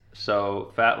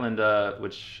So Fat Linda,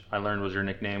 which I learned was your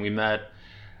nickname, we met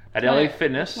at That's LA my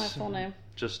Fitness full name.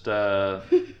 just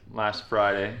last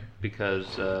Friday because,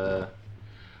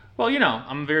 well, you know,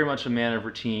 I'm very much a man of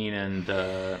routine, and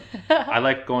I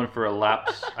like going for a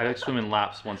laps. I like swimming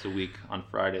laps once a week on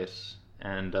Fridays,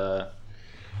 and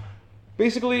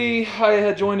basically I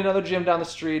had joined another gym down the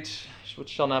street, which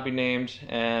shall not be named,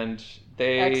 and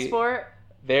Export.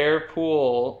 their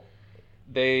pool.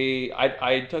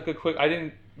 I took a quick. I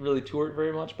didn't really tour it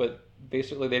very much, but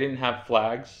basically they didn't have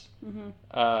flags.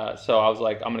 So I was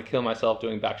like, I'm gonna kill myself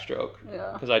doing backstroke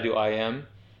because I do IM,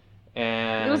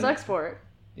 and It was export.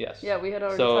 yes. Yeah, we had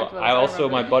already So talked about I this, also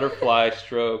my remember. butterfly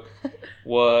stroke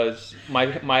was my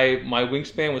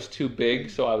wingspan was too big,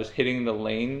 so I was hitting the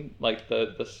lane I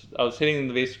was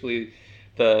hitting basically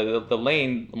the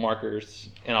lane markers,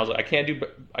 and I was like, I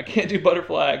can't do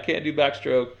butterfly, I can't do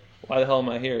backstroke. Why the hell am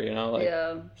I here? You know, like.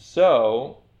 Yeah.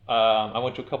 So I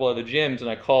went to a couple other gyms, and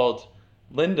I called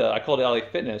Linda. I called LA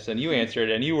Fitness, and you answered,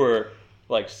 and you were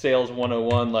like sales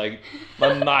 101, like,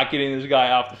 I'm not getting this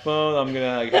guy off the phone. I'm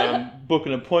gonna like have him book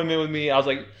an appointment with me. I was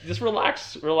like, just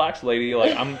relax, lady.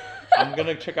 Like I'm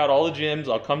gonna check out all the gyms.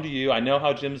 I'll come to you. I know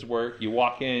how gyms work. You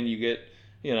walk in, you get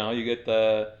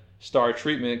the star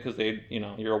treatment because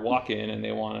you're a walk-in and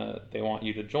they want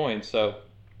you to join. So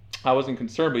I wasn't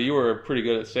concerned, but you were pretty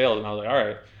good at sales, and I was like, all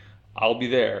right, I'll be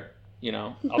there.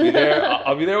 I'll be there.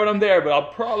 I'll be there when I'm there, but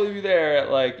I'll probably be there at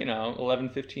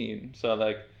 11:15.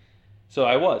 So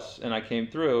I was, and I came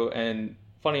through, and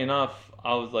funny enough,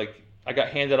 I got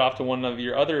handed off to one of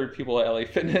your other people at LA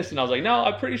Fitness, and I was like, no,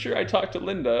 I'm pretty sure I talked to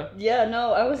Linda. Yeah,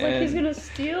 no, I was like, he's And- gonna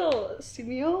steal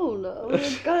Simeon. I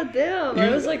was like, God damn. I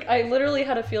was like, I literally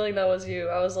had a feeling that was you.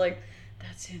 I was like,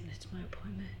 that's him, that's my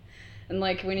appointment. And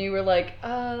like, when you were like,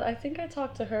 I think I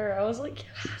talked to her, I was like,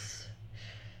 yes.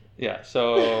 Yeah,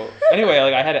 so anyway,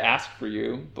 I had to ask for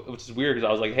you, which is weird because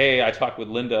I was like, hey, I talked with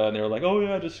Linda, and they were like, oh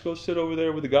yeah, just go sit over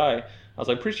there with the guy. I was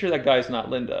like, pretty sure that guy's not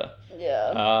Linda.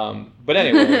 Yeah. But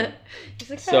anyway, He's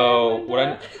like, so "Hey, what I-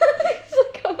 Linda." He's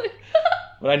like, oh my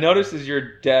what I noticed is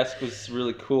your desk was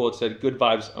really cool. It said good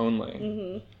vibes only.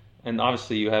 Mhm. And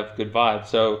obviously you have good vibes,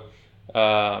 so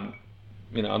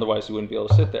otherwise you wouldn't be able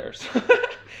to sit there.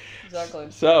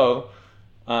 Exactly. So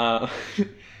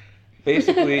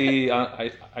basically,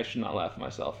 I should not laugh at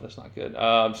myself. That's not good.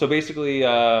 So basically,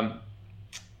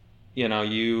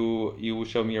 you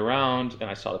showed me around, and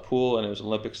I saw the pool, and it was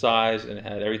Olympic size, and it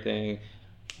had everything,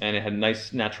 and it had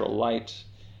nice natural light,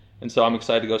 and so I'm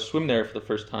excited to go swim there for the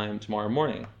first time tomorrow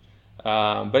morning.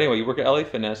 But anyway, you work at LA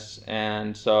Fitness,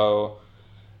 and so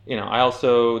I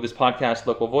also this podcast,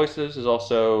 Local Voices, is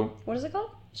also. What is it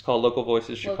called? It's called Local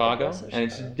Voices Local Chicago, Voices and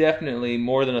it's Chicago. definitely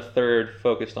more than a third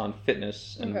focused on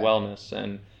fitness and Okay. wellness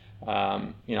and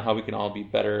how we can all be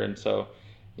better. And so,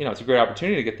 it's a great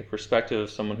opportunity to get the perspective of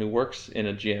someone who works in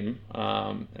a gym.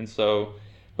 But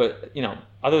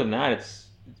other than that, it's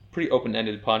a pretty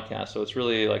open-ended podcast. So it's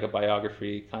really like a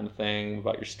biography kind of thing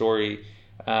about your story.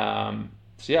 So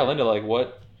yeah, Linda,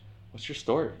 what's your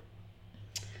story?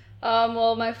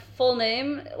 Well, my full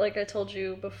name, like I told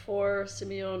you before,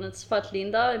 Simeon, it's Fat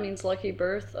Linda. It means lucky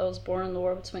birth. I was born in the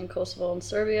war between Kosovo and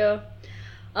Serbia.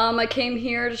 I came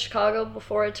here to Chicago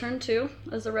before I turned 2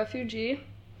 as a refugee.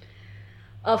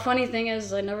 A funny thing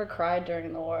is, I never cried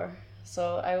during the war,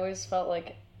 so I always felt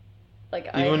like I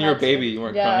Even when you were a had baby, to, you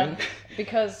weren't yeah, crying?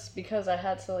 because I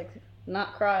had to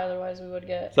not cry, otherwise we would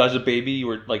get. So as a baby, you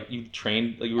were you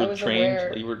trained, you I were was trained,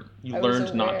 aware. you I was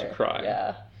learned not to aware, cry.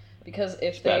 Yeah, because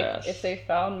if badass. they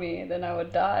found me, then I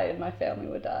would die and my family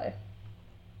would die.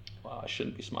 Wow, I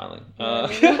shouldn't be smiling. No,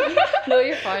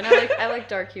 you're fine. I like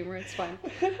dark humor. It's fine.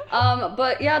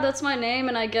 But yeah, that's my name,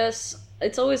 and I guess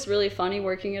it's always really funny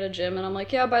working at a gym, and I'm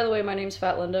like, yeah, by the way, my name's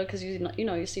Fat Linda, because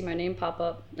you see my name pop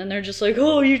up, and they're just like,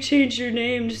 oh, you changed your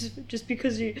name just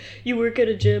because you work at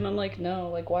a gym. I'm like, no,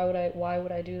 why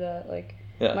would I do that?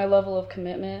 Yeah. My level of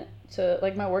commitment to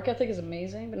my work ethic is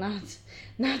amazing, but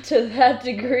not to that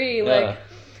degree. Yeah.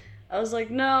 I was like,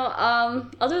 no.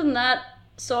 Other than that.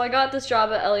 So I got this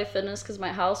job at LA Fitness because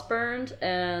my house burned,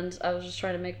 and I was just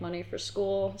trying to make money for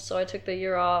school. So I took the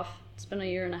year off. It's been a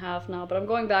year and a half now, but I'm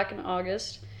going back in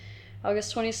August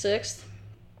 26th.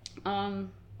 All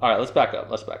right, let's back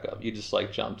up. You just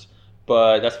jumped,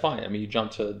 but that's fine. I mean, you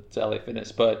jumped to LA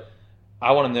Fitness, but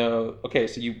I want to know. Okay,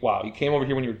 so you came over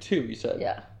here when you were 2. You said.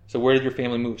 Yeah. So where did your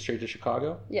family move? Straight to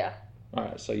Chicago? Yeah. All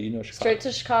right, so Chicago. Straight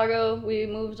to Chicago. We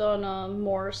moved on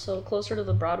Morse, so closer to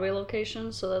the Broadway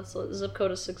location. So that's zip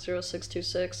code is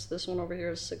 60626. This one over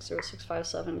here is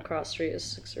 60657. Cross Street is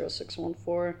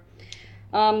 60614.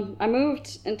 I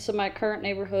moved into my current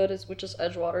neighborhood, which is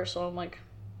Edgewater. So I'm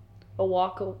a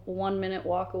 1 minute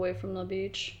walk away from the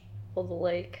beach or the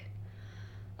lake.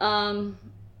 Um,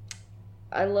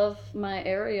 I love my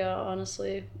area,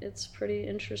 honestly. It's pretty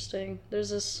interesting. There's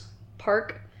this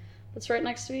park that's right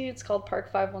next to me. It's called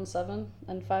Park 517,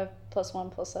 and 5 plus 1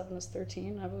 plus 7 is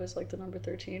 13. I've always liked the number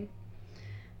 13.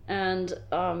 And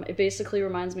it basically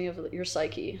reminds me of your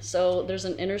psyche. So there's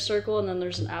an inner circle and then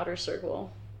there's an outer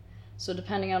circle. So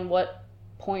depending on what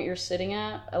point you're sitting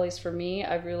at least for me,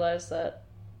 I've realized that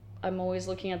I'm always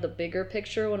looking at the bigger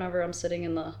picture whenever I'm sitting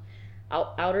in the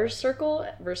outer circle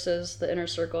versus the inner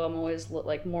circle. I'm always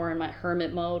like more in my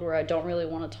hermit mode where I don't really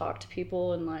want to talk to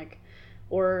people and like,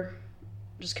 or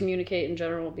just communicate in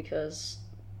general because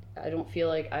I don't feel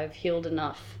like I've healed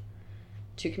enough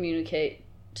to communicate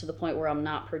to the point where I'm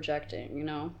not projecting, you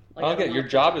know? Like, Okay, your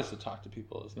job is to talk to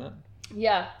people, isn't it?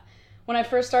 Yeah. When I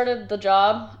first started the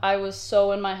job, I was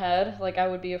so in my head. Like, I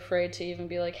would be afraid to even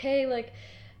be like, hey, like,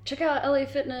 check out LA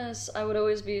Fitness. I would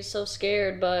always be so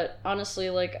scared. But honestly,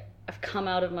 like, I've come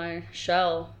out of my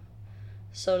shell,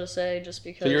 so to say, just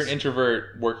because... So you're an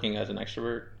introvert working as an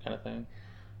extrovert kind of thing?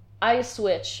 I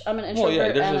switch. I'm an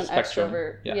introvert and an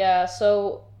extrovert. Yeah,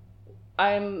 so...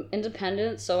 I'm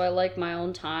independent, so I like my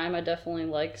own time. I definitely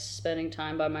like spending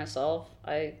time by myself.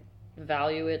 I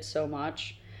value it so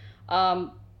much.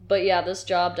 But yeah, this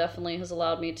job definitely has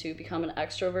allowed me to become an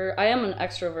extrovert. I am an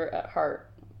extrovert at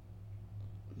heart.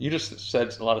 You just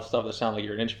said a lot of stuff that sound like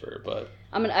you're an introvert, but...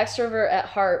 I'm an extrovert at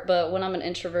heart, but when I'm an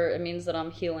introvert, it means that I'm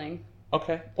healing.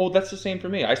 Okay. Oh, that's the same for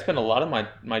me. I spend a lot of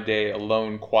my day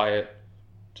alone, quiet,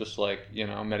 just like, you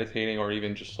know, meditating, or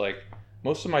even just like...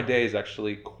 Most of my day is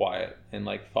actually quiet and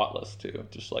like thoughtless too.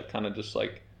 Just like kind of just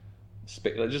like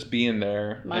just being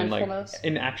there and like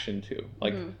in action too.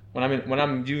 Like when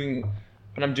I'm doing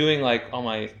like all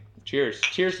my cheers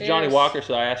to Johnny Walker.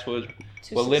 So I asked what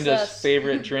Linda's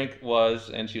favorite drink was,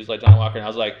 and she was like Johnny Walker, and I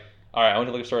was like, all right. I went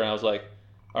to the liquor store and I was like,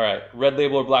 all right, red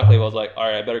label or black label. I was like, all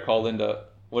right, I better call Linda.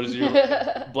 What is your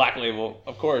black label?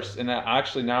 Of course. And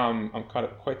actually now I'm kind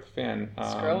of quite the fan.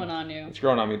 It's growing on you. It's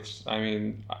growing on me. I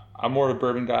mean, I'm more of a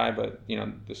bourbon guy, but you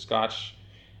know, the Scotch.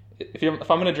 If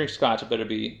I'm gonna drink Scotch, it better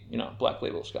be, you know, black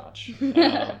label Scotch.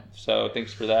 So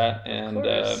thanks for that. And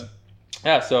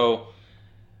yeah, so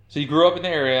you grew up in the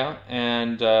area,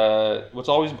 and what's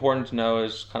always important to know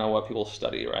is kind of what people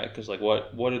study, right? Because like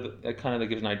it kind of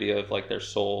gives an idea of like their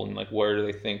soul and like where do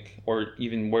they think, or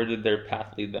even where did their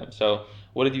path lead them. So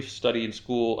what did you study in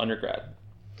school, undergrad?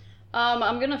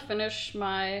 I'm gonna finish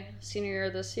my senior year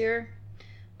this year,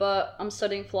 but I'm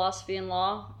studying philosophy and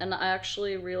law, and I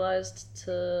actually realized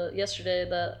yesterday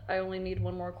that I only need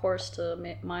one more course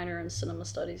to minor in cinema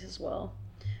studies as well.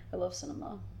 I love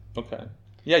cinema. Okay.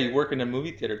 Yeah, you work in a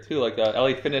movie theater too. Like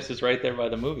LA Fitness is right there by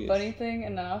the movies. Funny thing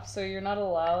enough, so you're not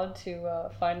allowed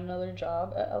to find another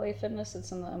job at LA Fitness.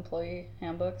 It's in the employee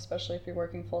handbook, especially if you're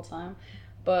working full time.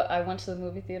 But I went to the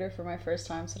movie theater for my first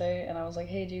time today, and I was like,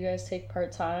 hey, do you guys take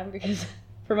part-time? Because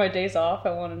for my days off,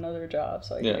 I want another job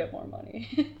so I can get more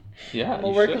money. Yeah, I'm a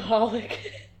workaholic.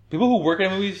 People who work in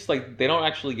movies, like, they don't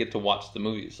actually get to watch the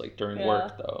movies, like, during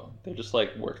work, though. They just,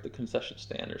 like, work the concession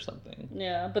stand or something.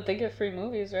 Yeah, but they get free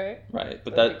movies, right? Right,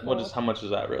 but how much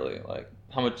is that really? Like,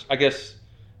 how much, I guess...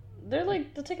 They're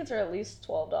like, the tickets are at least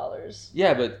 $12.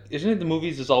 Yeah, but isn't it the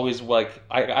movies is always, like,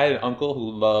 I had an uncle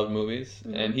who loved movies,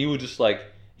 and he would just, like,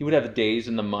 he would have days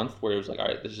in the month where it was like, all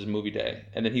right, this is movie day,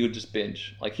 and then he would just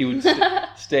binge. Like, he would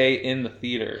stay in the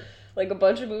theater. Like a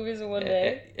bunch of movies in one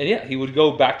day? And yeah, he would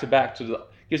go back to back to the...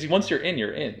 Because once you're in,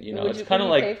 you know. It's kind of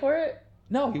like... Would you pay for it?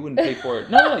 No, he wouldn't pay for it.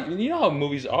 No, you know how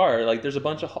movies are. Like, there's a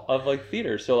bunch of like,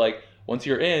 theaters. So, like, once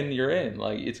you're in, you're in.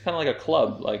 Like, it's kind of like a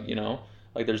club. Like, you know,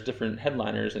 like, there's different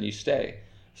headliners and you stay.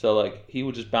 So, like, he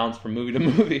would just bounce from movie to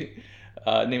movie.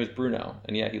 His name is Bruno.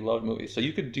 And, yeah, he loved movies. So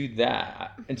you could do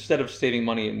that instead of saving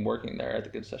money and working there at the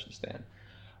concession stand.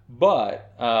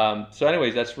 But, so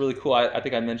anyways, that's really cool. I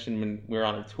think I mentioned when we were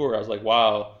on a tour, I was like,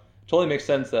 wow, totally makes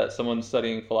sense that someone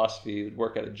studying philosophy would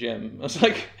work at a gym. I was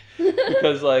like,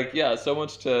 because like, yeah, so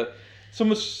much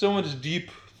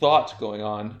deep thought going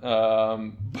on.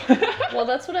 Well,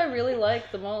 that's what I really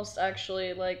like the most,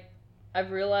 actually. Like,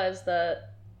 I've realized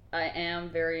that I am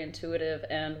very intuitive,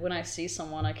 and when I see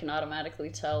someone, I can automatically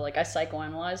tell. Like, I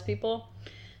psychoanalyze people,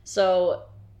 so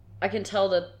I can tell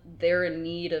that they're in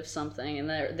need of something and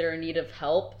they're in need of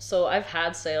help. So I've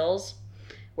had sales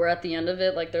where at the end of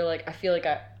it, like, they're like, I feel like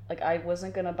I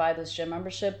wasn't gonna buy this gym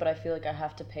membership, but I feel like I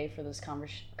have to pay for this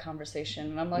conversation.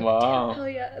 And I'm like, wow. Damn, hell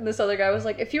yeah. And this other guy was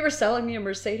like, if you were selling me a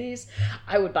Mercedes,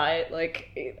 I would buy it.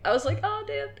 Like, I was like, oh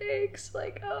damn, thanks.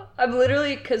 Like, oh. I'm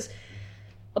literally, because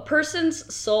a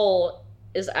person's soul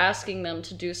is asking them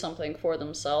to do something for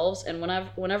themselves. And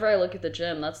whenever I look at the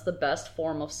gym, that's the best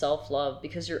form of self-love,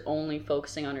 because you're only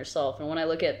focusing on yourself. And when I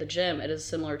look at the gym, it is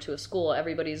similar to a school.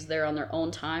 Everybody's there on their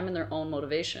own time and their own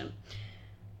motivation.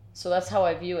 So that's how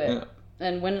I view it. Yeah.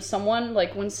 And when someone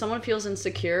feels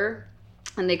insecure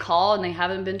and they call and they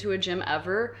haven't been to a gym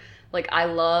ever, like, I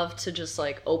love to just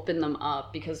like open them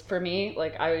up, because for me,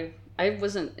 like, I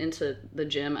wasn't into the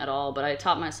gym at all, but I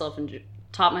taught myself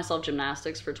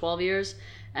gymnastics for 12 years,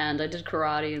 and I did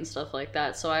karate and stuff like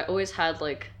that. So I always had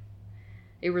like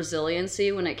a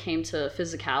resiliency when it came to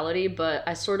physicality, but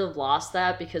I sort of lost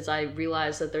that because I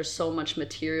realized that there's so much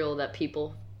material that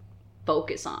people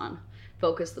focus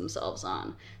themselves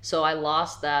on. So I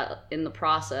lost that in the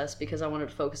process because I wanted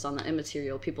to focus on the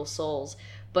immaterial, people's souls.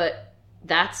 But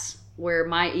that's where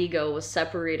my ego was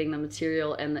separating the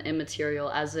material and the immaterial,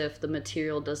 as if the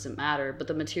material doesn't matter. But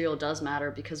the material does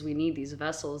matter, because we need these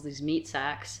vessels, these meat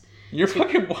sacks. You're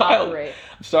fucking wild. Operate.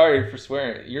 I'm sorry for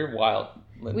swearing. You're wild,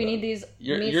 Linda. We need these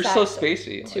You're so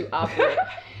spacey. To operate.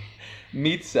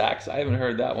 Meat sacks. I haven't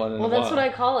heard that one in a while. Well, that's what I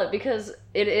call it, because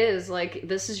it is like,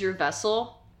 this is your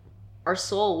vessel. Our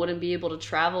soul wouldn't be able to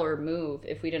travel or move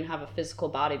if we didn't have a physical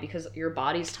body, because your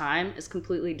body's time is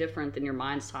completely different than your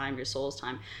mind's time, your soul's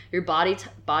time. Your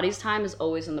body's time is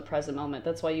always in the present moment.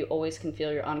 That's why you always can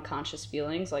feel your unconscious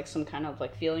feelings, like some kind of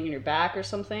like feeling in your back or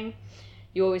something.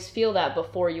 You always feel that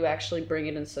before you actually bring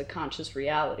it into conscious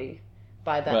reality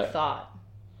by that thought.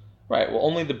 Right. Well,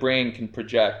 only the brain can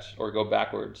project or go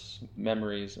backwards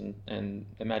memories and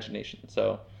imagination.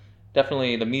 So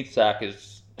definitely the meat sack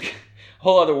is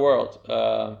whole other world.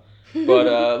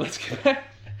 But let's get back.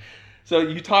 So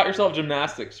you taught yourself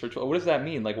gymnastics for 12. What does that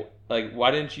mean? Like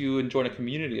why didn't you join a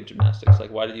community of gymnastics?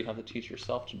 Like, why did you have to teach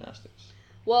yourself gymnastics?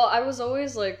 Well, I was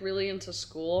always like really into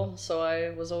school, so I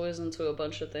was always into a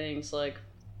bunch of things. Like,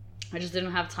 I just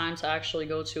didn't have time to actually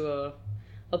go to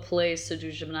a place to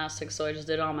do gymnastics, so I just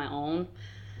did it on my own.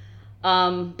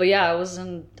 But yeah, I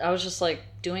was just like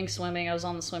doing swimming. I was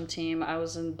on the swim team. I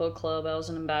was in book club. I was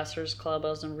in ambassadors club. I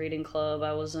was in reading club.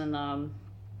 I was in,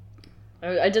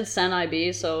 I did CEN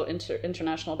IB, so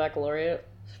International Baccalaureate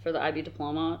for the IB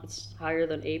diploma. It's higher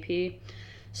than AP.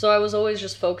 So I was always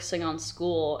just focusing on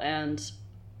school. And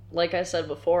like I said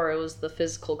before, it was the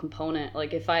physical component.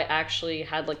 Like, if I actually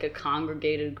had like a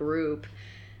congregated group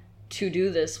to do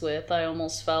this with, I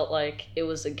almost felt like it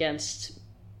was against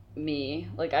me.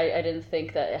 Like, I didn't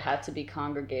think that it had to be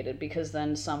congregated, because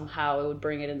then somehow it would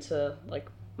bring it into like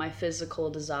my physical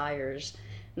desires,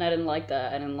 and I didn't like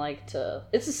that. I didn't like to.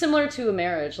 It's similar to a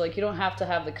marriage. Like, you don't have to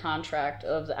have the contract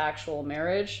of the actual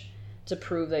marriage to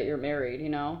prove that you're married, you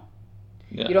know?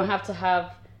 Yeah. You don't have to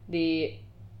have the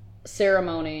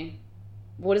ceremony.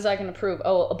 What is that going to prove?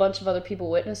 Oh, a bunch of other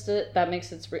people witnessed it. That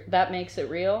makes it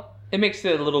real. It makes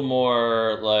it a little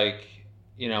more like,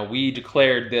 you know, we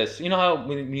declared this. You know how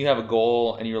when you have a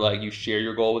goal and you're like, you share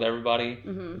your goal with everybody?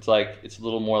 Mm-hmm. It's like, it's a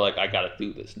little more like, I got to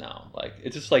do this now. Like,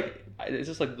 it's just like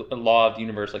a law of the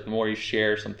universe. Like, the more you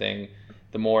share something,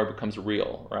 the more it becomes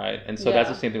real, right? And so that's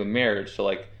the same thing with marriage. So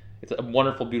like, it's a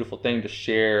wonderful, beautiful thing to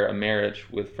share a marriage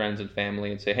with friends and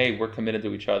family and say, hey, we're committed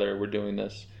to each other. We're doing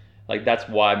this. Like, that's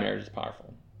why marriage is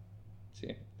powerful.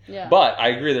 See? Yeah. But I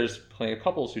agree, there's plenty of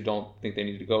couples who don't think they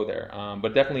need to go there.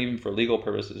 But definitely, even for legal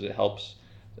purposes, it helps,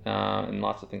 and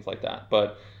lots of things like that.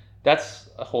 But that's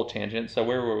a whole tangent. So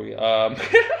where were we?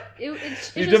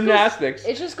 Gymnastics.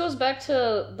 It just goes back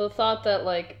to the thought that,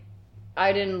 like,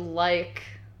 I didn't like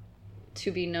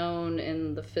to be known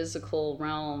in the physical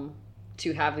realm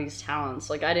to have these talents.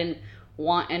 Like, I didn't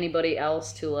want anybody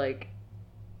else to, like,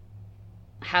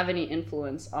 have any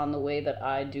influence on the way that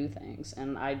I do things.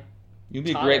 And you'd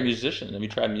be a great musician. Have you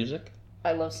tried music?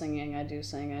 I love singing. I do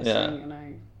sing. I sing and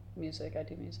I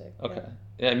do music. Okay.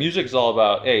 Yeah, music's all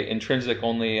about, hey, intrinsic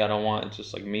only. I don't want, it's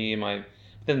just like me and my, but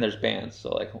then there's bands. So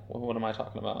like, what am I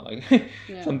talking about? Like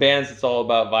some bands, it's all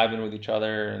about vibing with each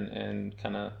other and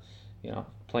kind of, you know,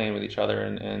 playing with each other.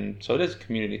 And so it is a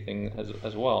community thing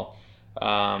as well.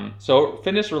 So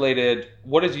fitness related,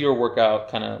 what does your workout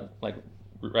kind of like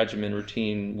regimen,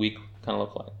 routine, week kind of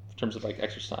look like in terms of like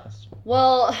exercise?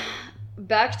 Well,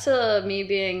 back to me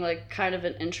being like kind of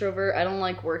an introvert. I don't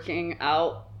like working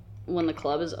out when the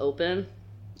club is open.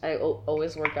 I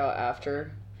always work out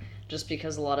after, just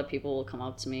because a lot of people will come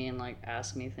up to me and like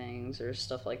ask me things or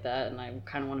stuff like that, and I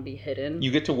kind of want to be hidden. You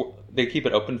get to they keep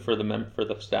it open for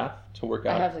the staff to work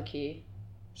out. I have the key.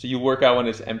 So you work out when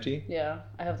it's empty? Yeah,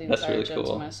 I have the entire gym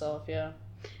to myself. Yeah,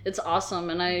 it's awesome,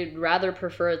 and I'd rather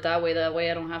prefer it that way. That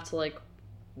way, I don't have to like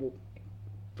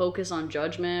focus on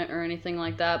judgment or anything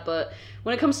like that. But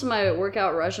when it comes to my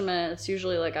workout regimen, it's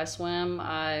usually like I swim,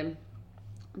 I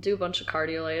do a bunch of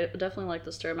cardio. I definitely like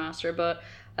the Stairmaster, but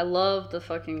I love the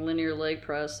fucking linear leg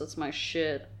press. That's my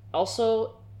shit.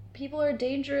 Also, people are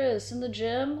dangerous in the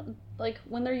gym. Like,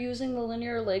 when they're using the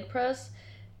linear leg press,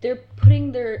 they're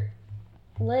putting their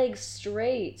legs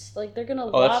straight. Like, they're gonna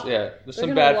lock. There's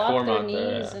some bad form their out knees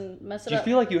there. Yeah. and mess it Do you up.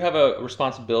 feel like you have a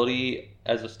responsibility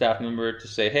as a staff member to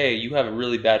say, hey, you have a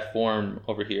really bad form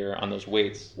over here on those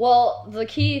weights? Well, the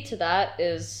key to that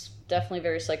is definitely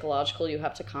very psychological. You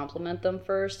have to compliment them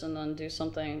first and then do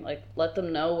something like let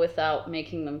them know without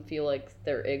making them feel like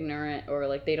they're ignorant or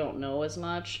like they don't know as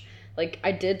much. Like,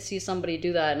 I did see somebody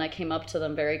do that, and I came up to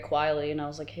them very quietly, and I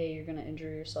was like, hey, you're going to injure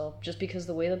yourself. Just because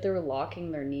the way that they were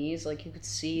locking their knees, like, you could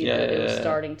see that it was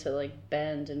starting to, like,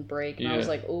 bend and break. And I was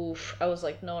like, oof. I was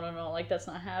like, no, like, that's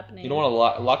not happening. You don't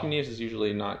want to locking knees is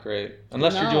usually not great.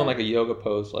 Unless you're doing, like, a yoga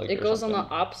pose. Like, it goes in the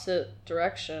opposite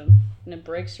direction, and it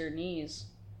breaks your knees.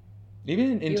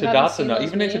 Even in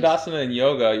Tadasana and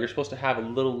yoga, you're supposed to have a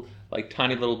little, like,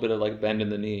 tiny little bit of, like, bend in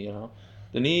the knee, you know?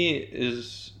 The knee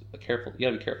is... careful. You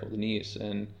gotta be careful of the knees,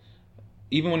 and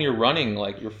even when you're running,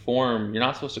 like your form, you're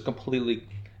not supposed to completely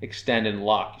extend and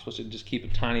lock. You're supposed to just keep a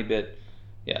tiny bit.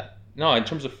 Yeah. No, in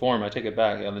terms of form, I take it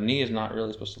back. Yeah, the knee is not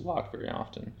really supposed to lock very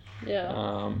often.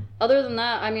 Yeah. Other than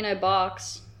that, I mean, I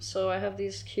box, so I have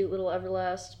these cute little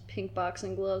Everlast pink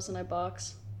boxing gloves, and I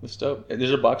box. That's dope. Is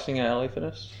there boxing at LA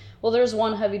Fitness? Well, there's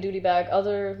one heavy duty bag.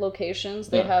 Other locations,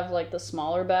 they have like the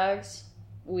smaller bags.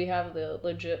 We have the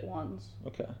legit ones.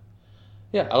 Okay.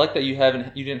 Yeah, I like that you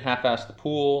didn't half-ass the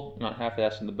pool, not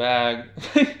half-ass in the bag.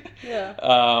 Yeah.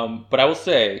 But I will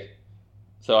say,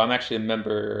 so I'm actually a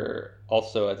member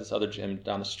also at this other gym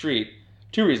down the street.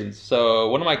 2 reasons. So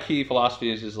one of my key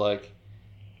philosophies is like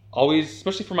always,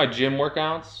 especially for my gym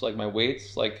workouts, like my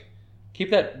weights, like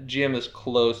keep that gym as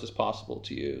close as possible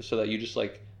to you so that you just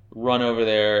like run over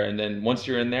there, and then once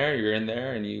you're in there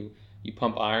and you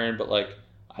pump iron. But like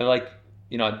I like,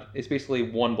 you know, it's basically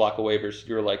 1 block away versus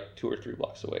you're like 2 or 3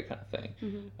 blocks away kind of thing.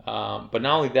 Mm-hmm. But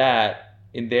not only that,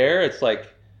 in there, it's like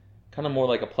kind of more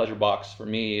like a pleasure box for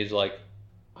me is like,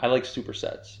 I like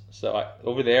supersets. So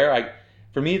over there,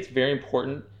 for me, it's very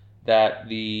important that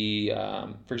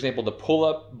for example, the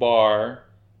pull-up bar,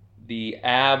 the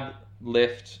ab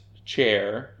lift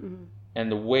chair, mm-hmm.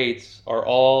 and the weights are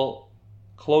all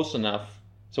close enough.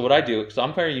 So what I do, because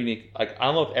I'm very unique, like I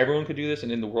don't know if everyone could do this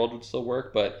and in the world would still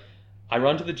work, but I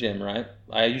run to the gym, right?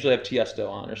 I usually have Tiesto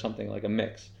on or something, like a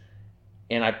mix.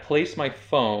 And I place my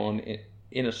phone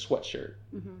in a sweatshirt.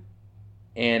 Mm-hmm.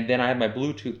 And then I have my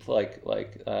Bluetooth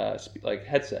like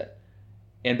headset.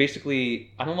 And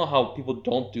basically, I don't know how people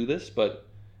don't do this, but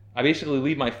I basically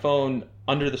leave my phone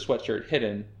under the sweatshirt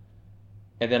hidden.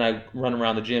 And then I run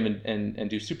around the gym and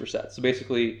do supersets. So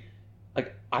basically,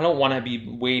 like I don't want to be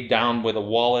weighed down with a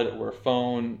wallet or a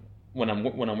phone when I'm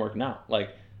working out.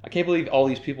 Like, I can't believe all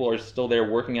these people are still there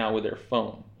working out with their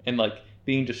phone and like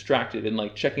being distracted and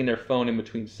like checking their phone in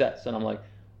between sets. And I'm like,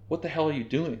 what the hell are you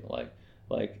doing?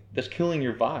 Like that's killing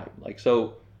your vibe. Like,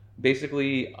 so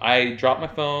basically I drop my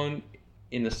phone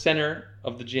in the center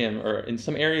of the gym or in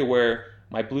some area where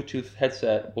my Bluetooth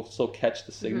headset will still catch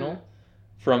the signal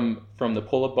from the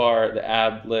pull-up bar, the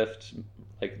ab lift,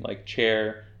 like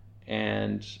chair,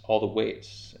 and all the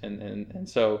weights. And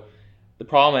so the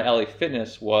problem at LA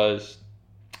Fitness was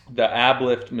the ab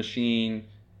lift machine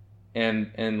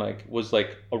and like was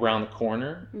like around the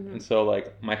corner, and so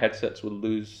like my headsets would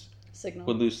lose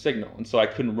signal, and so I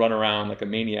couldn't run around like a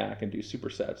maniac and do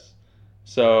supersets.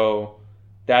 So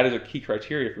that is a key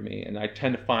criteria for me, and I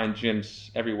tend to find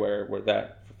gyms everywhere where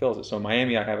that fulfills it. So in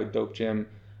Miami, I have a dope gym,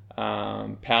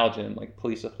 PAL gym, like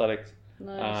Police Athletics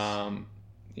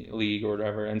League or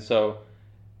whatever. And so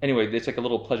anyway, it's like a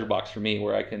little pleasure box for me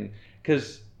where I can,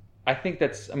 because I think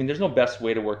there's no best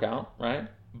way to work out, right?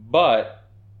 But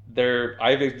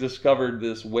I've discovered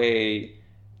this way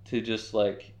to just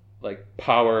like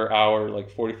power hour, like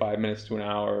 45 minutes to an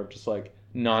hour of just like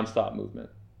nonstop movement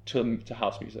to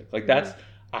house music. Like that's,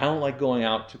 I don't like going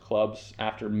out to clubs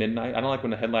after midnight. I don't like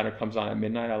when the headliner comes on at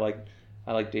midnight. I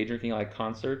like day drinking. I like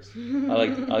concerts. I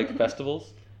like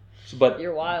festivals. So, but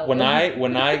you're wild. When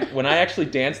I actually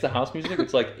dance to house music,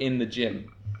 it's like in the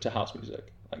gym to house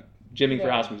music, like gymming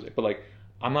for house music. But like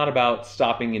I'm not about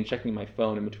stopping and checking my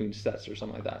phone in between sets or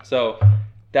something like that. So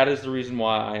that is the reason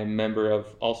why I am a member of,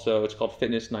 also it's called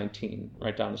Fitness 19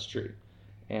 right down the street.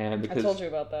 And because I told you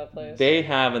about that place. They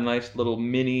have a nice little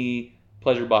mini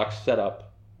pleasure box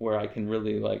setup where I can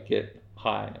really like get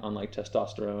high on like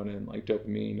testosterone and like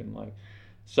dopamine and like,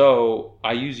 so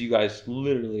I use you guys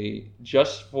literally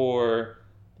just for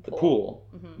the pool.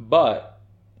 But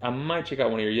I might check out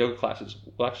one of your yoga classes.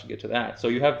 We'll actually get to that. So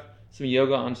you have some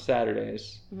yoga on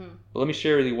Saturdays. Mhm. But let me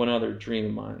share with you one other dream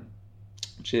of mine,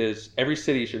 which is every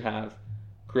city should have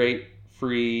great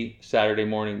free Saturday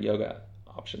morning yoga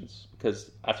options,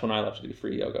 because that's when I love to do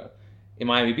free yoga. In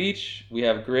Miami Beach, we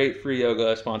have great free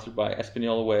yoga sponsored by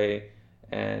Espanola Way,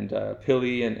 and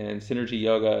Pili and Synergy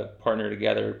Yoga partner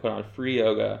together, put on free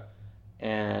yoga,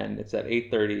 and it's at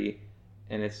 8:30,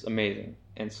 and it's amazing.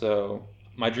 And so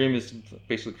my dream is to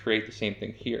basically create the same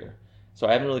thing here. So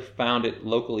I haven't really found it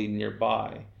locally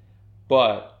nearby,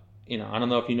 but I don't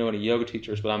know if you know any yoga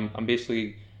teachers, but I'm going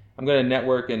to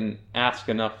network and ask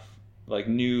enough like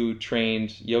new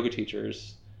trained yoga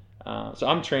teachers. So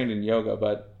I'm trained in yoga,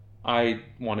 but I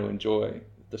want to enjoy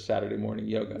the Saturday morning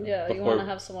yoga. Yeah, you want to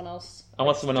have someone else. I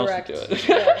want someone direct. else to do it.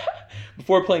 Yeah.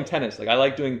 Before playing tennis, like I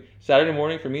like doing Saturday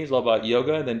morning. For me, is all about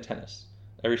yoga, then tennis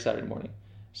every Saturday morning.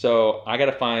 So I got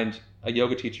to find a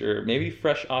yoga teacher, maybe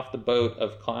fresh off the boat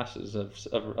of classes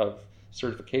of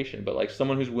certification, but like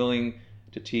someone who's willing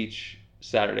to teach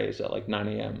Saturdays at like 9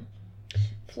 a.m.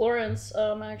 Florence,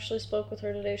 I actually spoke with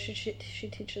her today. She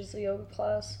teaches the yoga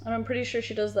class, and I'm pretty sure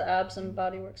she does the abs and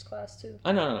bodyworks class too.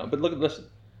 I know, but listen.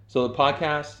 So the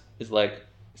podcast is like,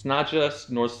 it's not just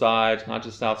North Side, it's not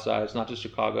just South Side, it's not just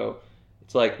Chicago.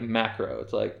 It's like macro.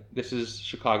 It's like, this is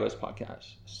Chicago's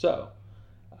podcast. So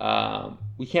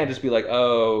we can't just be like,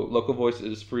 oh, Local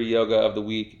Voices free yoga of the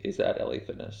week is at LA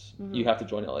Fitness. Mm-hmm. You have to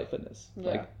join LA Fitness.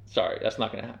 Yeah. Like, sorry, that's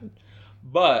not going to happen.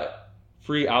 But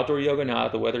free outdoor yoga, now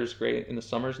that the weather is great in the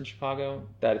summers in Chicago,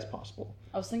 that is possible.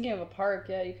 I was thinking of a park.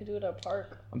 Yeah, you could do it at a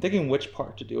park. I'm thinking which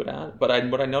park to do it at. But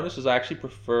what I noticed is I actually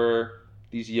prefer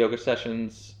these yoga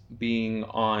sessions being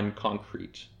on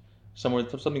concrete,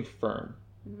 something firm,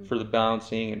 mm-hmm. for the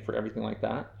balancing and for everything like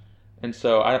that. And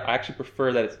so I actually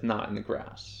prefer that it's not in the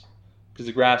grass, because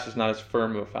the grass is not as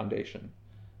firm of a foundation.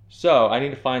 So I need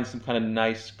to find some kind of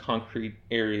nice concrete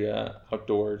area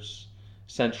outdoors,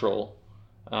 central.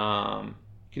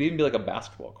 Could even be like a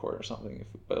basketball court or something,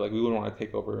 but like we wouldn't want to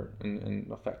take over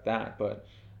and affect that. But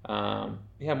I'm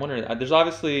wondering. There's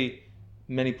obviously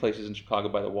many places in Chicago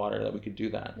by the water that we could do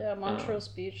that. Yeah, Montrose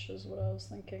Beach is what I was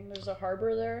thinking. There's a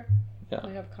harbor there. Yeah.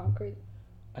 They have concrete.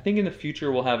 I think in the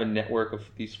future we'll have a network of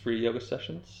these free yoga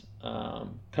sessions,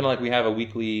 kind of like we have a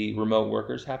weekly remote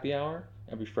workers happy hour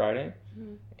every Friday,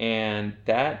 mm-hmm. and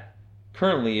that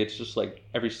currently it's just like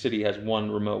every city has one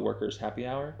remote workers happy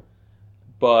hour,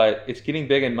 but it's getting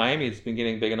big in Miami. It's been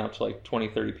getting big enough to like 20,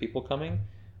 30 people coming.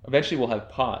 Eventually we'll have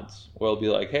pods where it'll be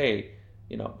like, hey,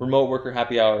 remote worker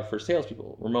happy hour for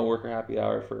salespeople, remote worker happy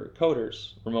hour for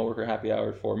coders, remote worker happy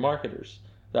hour for marketers.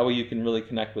 That way you can really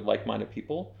connect with like-minded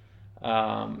people.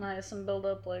 Nice, and build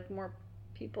up like more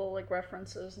people, like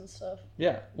references and stuff.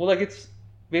 Yeah, well, like it's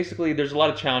basically, there's a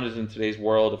lot of challenges in today's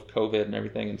world of COVID and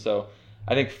everything, and so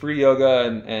I think free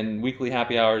yoga and weekly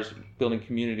happy hours, building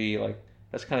community, like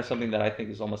that's kind of something that I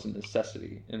think is almost a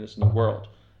necessity in this new world.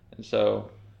 And so,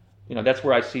 that's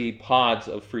where I see pods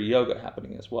of free yoga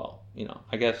happening as well.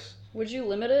 I guess. Would you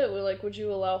limit it? Would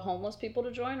you allow homeless people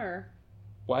to join, or?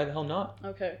 Why the hell not?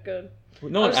 Okay, good.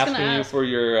 No one's asking you for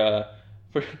your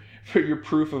for your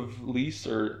proof of lease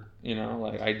or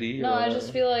like ID. No, I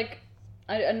just feel like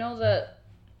I know that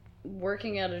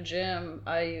working at a gym,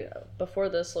 before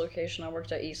this location I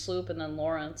worked at East Loop and then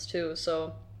Lawrence too.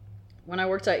 So when I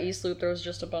worked at East Loop, there was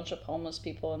just a bunch of homeless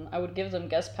people, and I would give them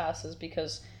guest passes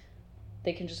because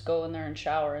they can just go in there and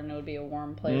shower, and it would be a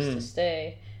warm place to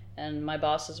stay. And my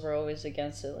bosses were always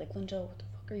against it, like, Linda, what the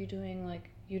fuck are you doing? Like,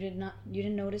 you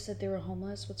didn't notice that they were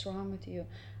homeless? What's wrong with you?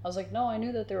 I was like, no, I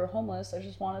knew that they were homeless. I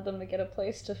just wanted them to get a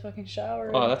place to fucking shower.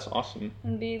 Oh, that's awesome.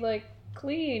 And be like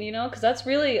clean, because that's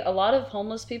really, a lot of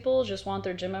homeless people just want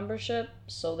their gym membership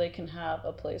so they can have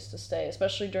a place to stay,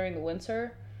 especially during the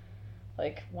winter.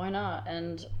 Like, why not?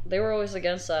 And they were always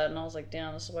against that, and I was like,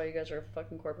 damn, this is why you guys are a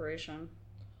fucking corporation.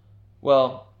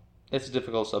 Well, it's a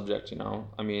difficult subject,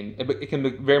 I mean, it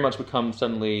can very much become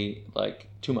suddenly like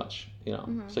too much,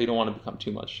 mm-hmm. So you don't want to become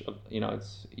too much of,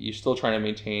 you're still trying to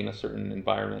maintain a certain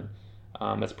environment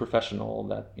that's professional,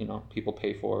 that people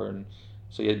pay for, and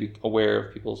so you have to be aware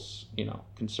of people's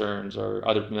concerns or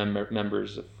other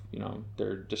members if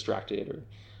they're distracted, or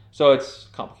so it's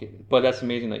complicated. But that's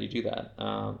amazing that you do that.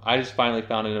 I just finally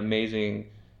found an amazing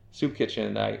soup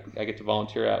kitchen that I get to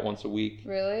volunteer at once a week.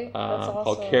 Really? That's awesome.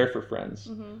 Called Care for Friends.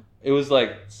 Mm-hmm. It was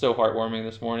like so heartwarming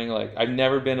this morning. Like, I've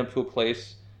never been to a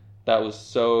place that was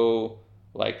so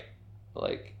like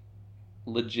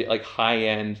legit, like high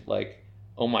end, like,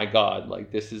 oh my God,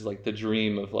 like this is like the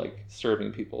dream of like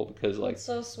serving people, because like it's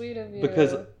so sweet of you.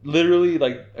 Because literally,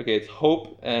 like, okay, it's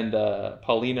Hope and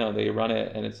Paulina, they run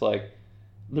it, and it's like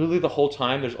literally the whole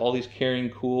time there's all these caring,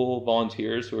 cool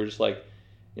volunteers who are just like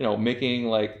making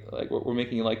we're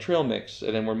making like trail mix,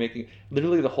 and then we're making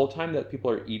literally the whole time that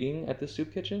people are eating at the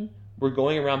soup kitchen, we're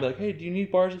going around like, hey, do you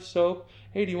need bars of soap?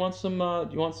 Hey, do you want some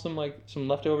like some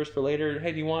leftovers for later?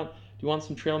 Hey, do you want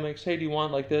some trail mix? Hey, do you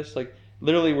want like this? Like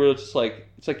literally, we're just like,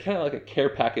 it's like kind of like a care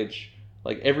package.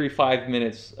 Like every 5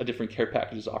 minutes, a different care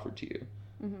package is offered to you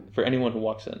for anyone who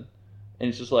walks in, and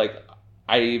it's just like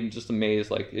I'm just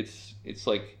amazed. Like it's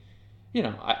like.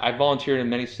 I volunteered in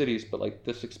many cities, but like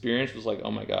this experience was like,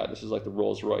 oh my God, this is like the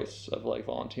Rolls Royce of like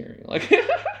volunteering. Like,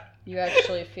 you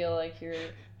actually feel like you're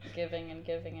giving and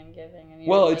giving and giving, and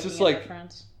you're it's just like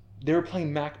they were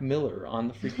playing Mac Miller on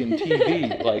the freaking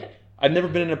TV. Like, I've never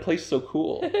been in a place so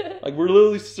cool. Like, we're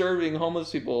literally serving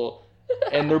homeless people,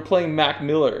 and they're playing Mac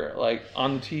Miller like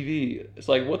on the TV. It's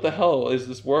like, what the hell is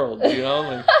this world?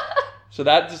 Like. So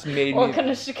that just made me... Welcome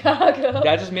to Chicago.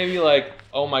 That just made me like,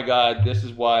 oh my God, this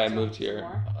is why I moved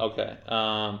here. Okay.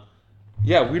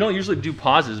 Yeah, we don't usually do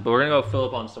pauses, but we're going to go fill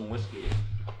up on some whiskey.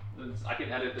 I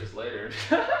can edit this later.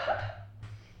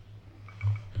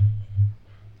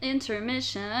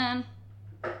 Intermission.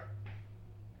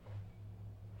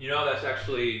 That's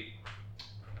actually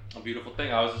a beautiful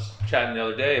thing. I was just chatting the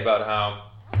other day about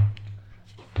how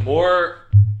we're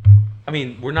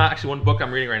not actually, one book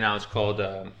I'm reading right now is called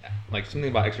like something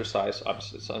about exercise.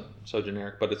 Obviously, it's so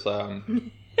generic, but it's I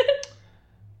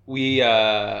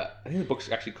think the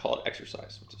book's actually called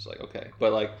Exercise, which is like okay,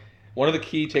 but like one of the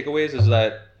key takeaways is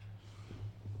that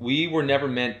we were never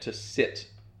meant to sit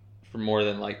for more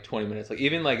than like 20 minutes. Like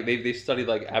even like they studied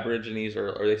like Aborigines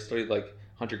or they studied like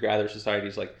hunter-gatherer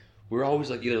societies. Like we were always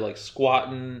like either like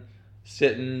squatting,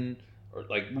 sitting, or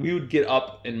like we would get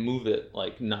up and move it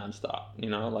like nonstop,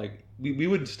 like we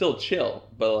would still chill,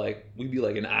 but like we'd be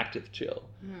like an active chill.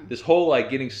 This whole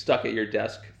like getting stuck at your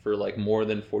desk for like more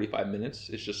than 45 minutes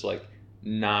is just like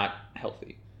not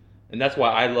healthy. And that's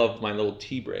why I love my little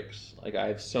tea breaks. Like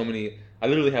I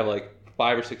literally have like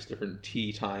 5 or 6 different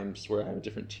tea times where I have a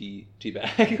different tea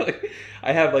bag. Like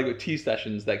I have like tea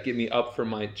sessions that get me up from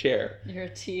my chair. You're a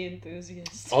tea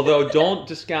enthusiast. Although don't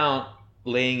discount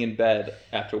laying in bed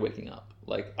after waking up.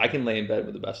 Like I can lay in bed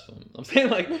with the best of them. I'm saying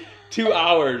like 2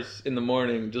 hours in the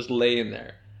morning, just laying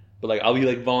there. But like I'll be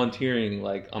like volunteering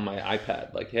like on my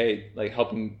iPad, like hey, like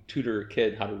helping tutor a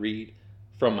kid how to read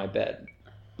from my bed.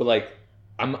 But like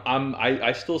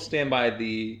I still stand by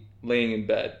the laying in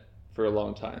bed for a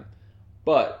long time.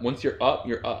 But once you're up,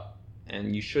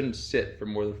 and you shouldn't sit for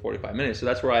more than 45 minutes. So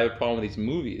that's where I have a problem with these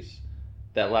movies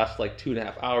that last like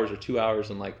 2.5 hours or 2 hours,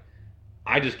 and like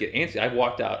I just get antsy. I've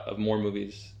walked out of more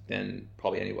movies than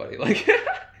probably anybody. Like,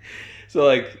 so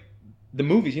like the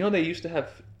movies, they used to have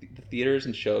the theaters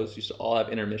and shows used to all have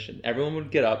intermission. Everyone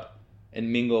would get up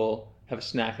and mingle, have a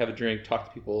snack, have a drink, talk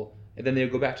to people, and then they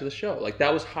would go back to the show. Like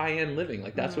that was high-end living.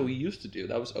 Like that's what we used to do.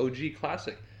 That was OG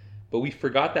classic. But we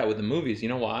forgot that with the movies. You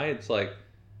know why? It's like,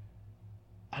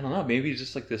 I don't know, maybe it's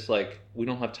just like this, like we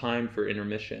don't have time for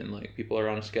intermission. Like people are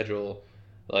on a schedule.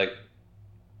 Like,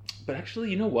 but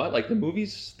actually, you know what? Like the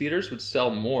theaters would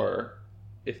sell more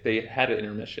if they had an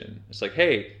intermission. It's like,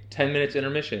 hey, 10 minutes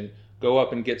intermission, go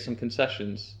up and get some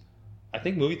concessions. I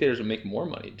think movie theaters would make more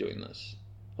money doing this.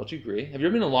 Don't you agree? Have you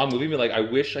ever been in a long movie and be like, I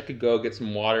wish I could go get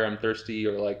some water, I'm thirsty,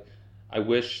 or like, I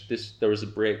wish there was a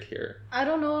break here? I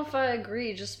don't know if I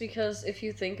agree, just because if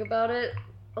you think about it,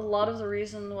 a lot of the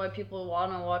reason why people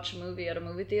want to watch a movie at a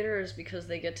movie theater is because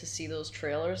they get to see those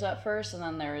trailers at first, and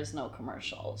then there is no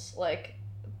commercials. Like,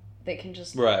 they can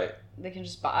just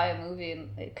buy a movie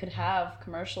and it could have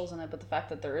commercials in it, but the fact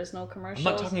that there is no commercials.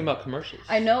 I'm not talking about commercials.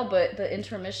 I know, but the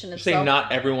intermission itself. You're saying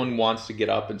not everyone wants to get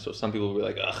up, and so some people will be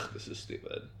like, ugh, this is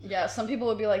stupid. Yeah, some people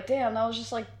would be like, damn, that was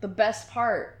just like the best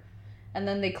part. And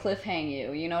then they cliffhang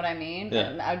you, you know what I mean?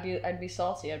 Yeah. And I'd be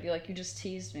salty. I'd be like, you just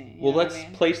teased me. Well, let's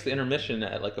place the intermission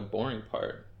at like a boring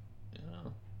part.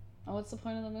 Oh, what's the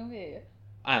point of the movie?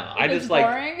 I don't know. I just like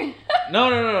boring? No.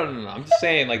 I'm just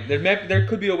saying, like there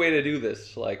could be a way to do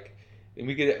this. Like, and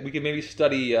we could maybe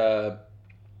study,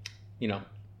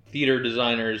 theater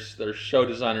designers that are show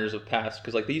designers of past,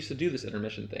 because like they used to do this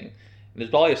intermission thing, and there's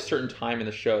probably a certain time in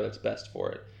the show that's best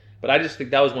for it. But I just think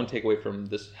that was one takeaway from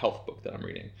this health book that I'm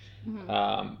reading.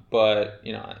 Mm-hmm. But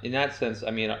in that sense,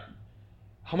 I mean,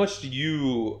 how much do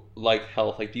you like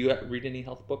health? Like, do you read any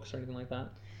health books or anything like that?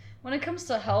 When it comes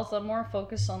to health, I'm more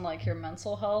focused on like your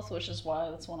mental health, which is why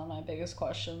that's one of my biggest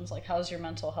questions. Like, how's your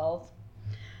mental health?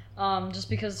 Just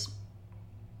because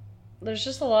there's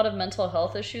just a lot of mental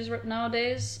health issues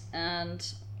nowadays,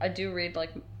 and I do read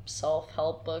like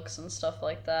self-help books and stuff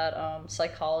like that,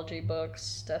 psychology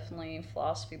books, definitely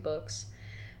philosophy books,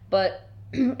 but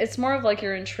it's more of like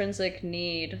your intrinsic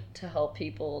need to help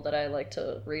people that I like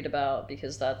to read about,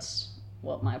 because that's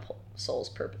what my soul's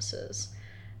purpose is.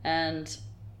 And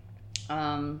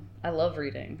I love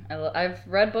reading. I've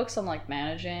read books on like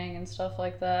managing and stuff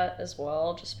like that as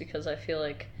well, just because I feel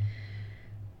like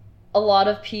a lot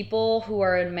of people who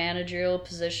are in managerial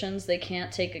positions, they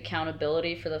can't take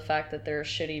accountability for the fact that they're a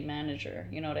shitty manager.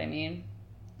 You know what I mean?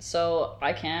 So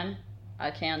I can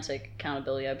take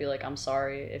accountability. I'd be like, I'm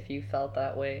sorry if you felt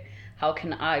that way. How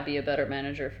can I be a better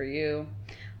manager for you?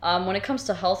 When it comes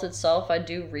to health itself, I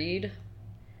do read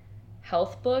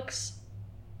health books,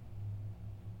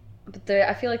 but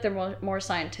I feel like they're more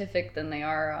scientific than they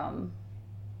are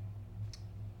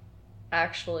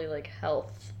actually like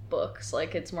health books.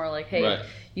 Like it's more like, hey, right,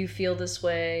 you feel this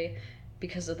way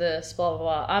because of this, blah, blah,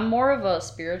 blah. I'm more of a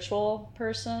spiritual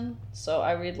person, so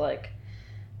I read like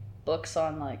books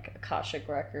on like Akashic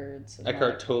records. And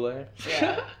Eckhart Tolle.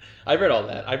 Yeah. I read all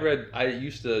that.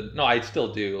 I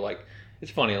still do. Like,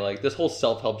 it's funny, like this whole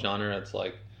self-help genre, it's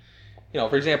like, you know,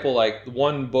 for example, like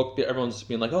one book that everyone's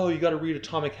being like, oh, you got to read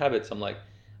Atomic Habits. I'm like,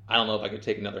 I don't know if I could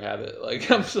take another habit.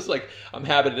 Like, I'm just like, I'm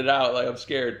habited out. Like, I'm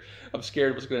scared what's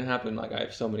going to happen. Like, I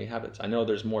have so many habits. I know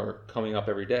there's more coming up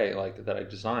every day, like, that I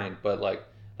designed, but like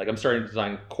I'm starting to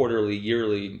design quarterly,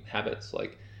 yearly habits.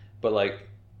 Like, but like,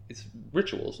 it's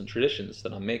rituals and traditions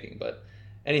that I'm making. But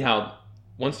anyhow,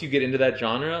 once you get into that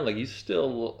genre, like, you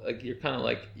still, like, you're kind of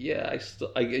like, yeah,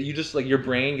 you just, like, your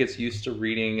brain gets used to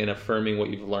reading and affirming what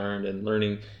you've learned and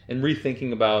learning and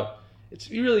rethinking about. If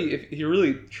you're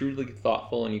really truly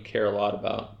thoughtful and you care a lot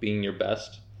about being your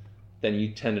best, then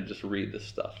you tend to just read this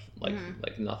stuff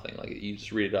like nothing. Like, you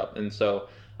just read it up. And so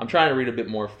I'm trying to read a bit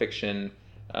more fiction.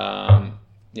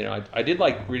 You know, I did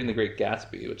like reading The Great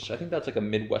Gatsby, which I think that's like a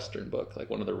Midwestern book, like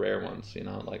one of the rare ones. You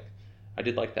know, like I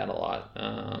did like that a lot.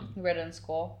 You read it in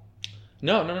school?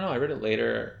 No. I read it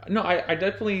later. No, I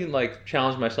definitely like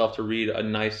challenged myself to read a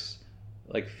nice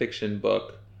like fiction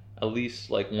book at least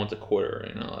like once a quarter,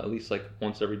 you know, at least like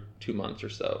once every 2 months or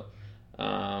so.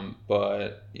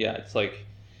 But yeah, it's like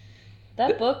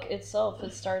that book itself,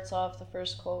 it starts off, the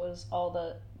first quote is, all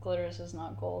that glitters is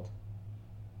not gold.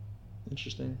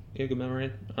 Interesting. You have good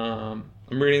memory. I'm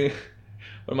reading,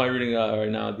 what am I reading right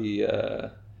now?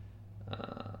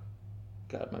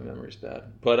 God, my memory's bad.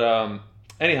 But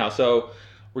anyhow, so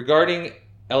regarding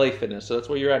LA Fitness, so that's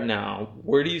where you're at now.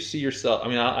 Where do you see yourself? I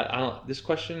mean, I don't. This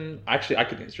question, actually, I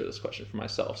could answer this question for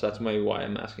myself. So that's maybe why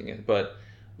I'm asking it. But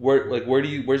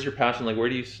where's your passion? Like,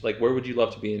 where would you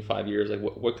love to be in 5 years? Like,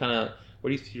 where do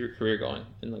you see your career going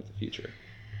in like the future?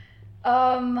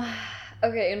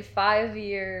 Okay, in 5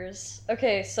 years.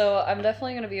 Okay, so I'm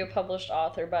definitely going to be a published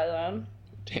author by then.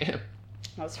 Damn.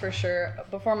 That's for sure.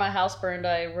 Before my house burned,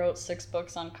 I wrote 6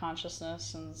 books on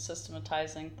consciousness and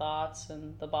systematizing thoughts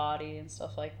and the body and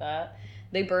stuff like that.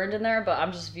 They burned in there, but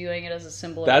I'm just viewing it as a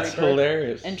symbol of rebirth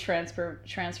hilarious. And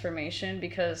transformation,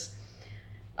 because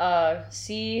Carl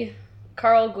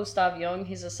Gustav Jung,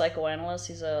 he's a psychoanalyst.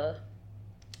 He's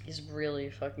really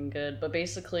fucking good. But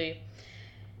basically,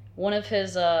 one of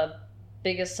his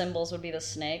biggest symbols would be the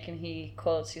snake, and he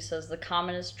says, the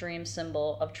commonest dream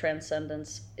symbol of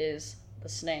transcendence is the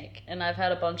snake. And I've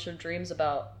had a bunch of dreams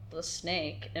about the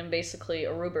snake, and basically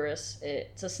Ouroboros,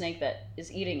 it's a snake that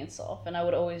is eating itself, and I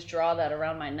would always draw that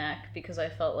around my neck because I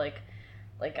felt like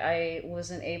I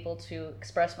wasn't able to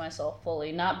express myself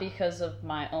fully, not because of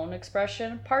my own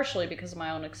expression, partially because of my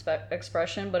own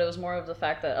expression, but it was more of the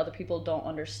fact that other people don't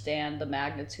understand the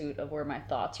magnitude of where my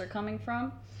thoughts are coming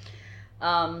from.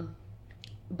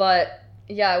 But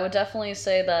yeah, I would definitely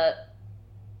say that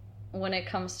when it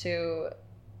comes to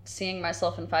seeing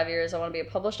myself in 5 years, I want to be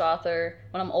a published author.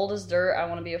 When I'm old as dirt, I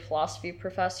want to be a philosophy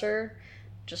professor,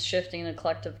 just shifting the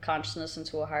collective consciousness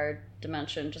into a higher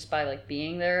dimension just by like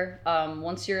being there.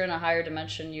 Once you're in a higher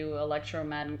dimension, your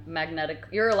electromagnetic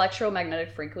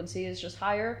frequency is just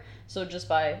higher. So just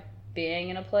by being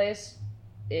in a place,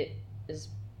 it is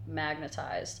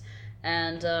magnetized.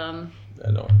 And I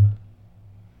know.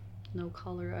 No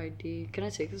caller ID. Can I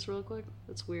take this real quick?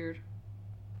 That's weird.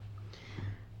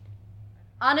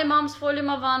 Annie, moms, folie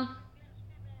ma van.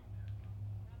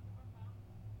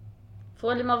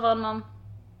 Folie ma van, mom.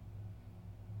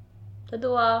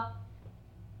 Tadoa.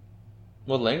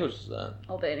 What language is that?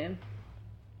 Albanian.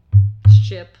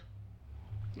 Ship.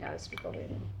 Yeah, I speak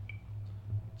Albanian.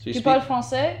 So tu parles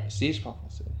français? Si, je parle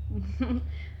français.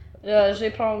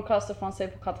 J'ai pris un cours de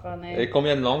français pour 4 années. Et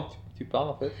combien de langues tu parles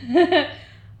en fait?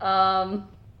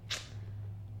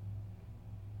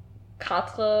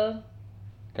 4.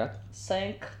 4?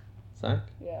 5. 5?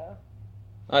 Yeah.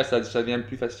 Ah, ça devient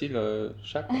plus facile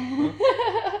chaque. Hein?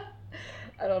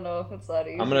 I don't know if it's that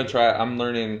easy. I'm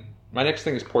learning. My next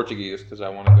thing is Portuguese because I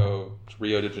want to go to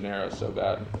Rio de Janeiro so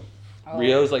bad. Oh.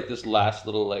 Rio's like this last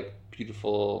little like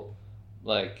beautiful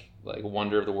like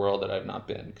wonder of the world that I've not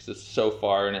been because it's so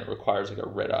far and it requires like a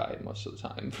red eye most of the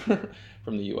time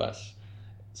from the U.S.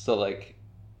 So like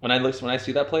when I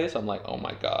see that place, I'm like, oh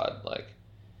my god, like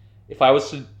if I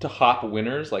was to hop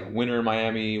winners, like winner in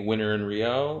Miami, winner in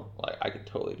Rio, like I could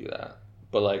totally do that.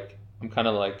 But like I'm kind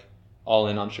of like all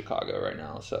in on Chicago right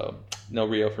now, so no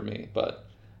Rio for me. But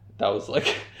that was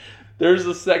like there's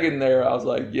a second there I was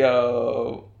like,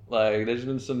 yo, like there's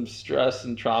been some stress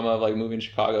and trauma of like moving to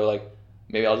Chicago, like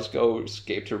maybe I'll just go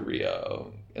escape to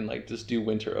Rio and like just do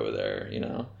winter over there, you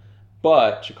know.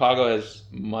 But Chicago has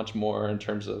much more in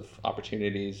terms of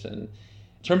opportunities and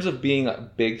in terms of being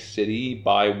a big city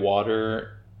by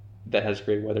water that has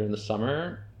great weather in the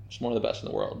summer. It's one of the best in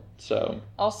the world. So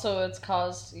also,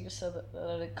 you said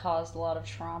that it caused a lot of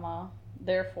trauma.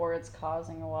 Therefore, it's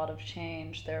causing a lot of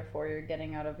change. Therefore, you're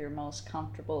getting out of your most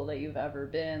comfortable that you've ever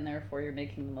been. Therefore, you're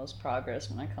making the most progress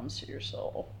when it comes to your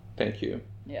soul. Thank you.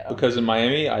 Yeah. Because in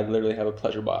Miami, I literally have a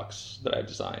pleasure box that I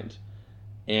designed.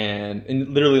 And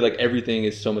literally, like, everything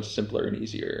is so much simpler and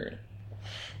easier.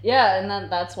 Yeah,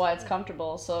 and that's why it's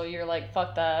comfortable. So you're like,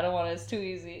 fuck that, I don't want it, it's too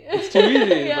easy. It's too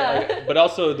easy. Yeah. But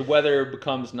also, the weather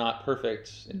becomes not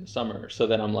perfect in the summer. So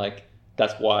then I'm like,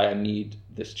 that's why I need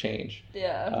this change.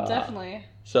 Yeah, definitely.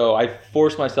 So I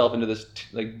forced myself into this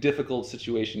like difficult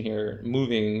situation here,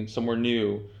 moving somewhere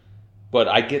new. But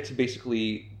I get to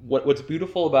basically, what's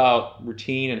beautiful about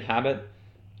routine and habit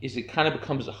is it kind of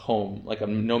becomes a home, like a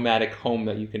nomadic home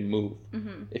that you can move.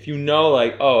 Mm-hmm. If you know,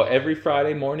 like, oh, every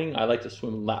Friday morning I like to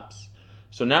swim laps.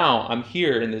 So now I'm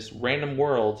here in this random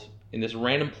world, in this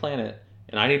random planet,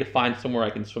 and I need to find somewhere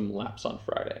I can swim laps on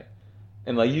Friday.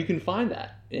 And like you can find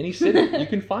that in any city, you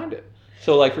can find it.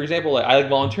 So like for example, like, I like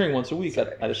volunteering once a week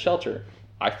at a shelter.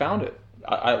 I found it.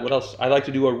 What else? I like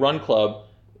to do a run club,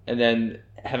 and then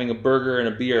having a burger and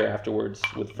a beer afterwards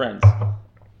with friends.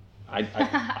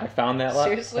 I found that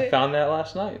Seriously? I found that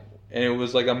last night, and it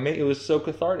was like it was so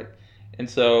cathartic. And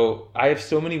so I have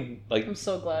so many like I'm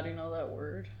so glad you know that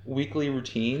word. Weekly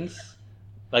routines.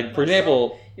 Like for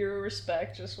example, your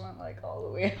respect just went like all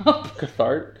the way up.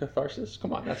 Catharsis?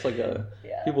 Come on, that's like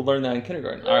people learn that in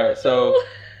kindergarten. All right, so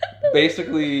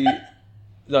basically,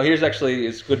 no.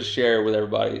 It's good to share with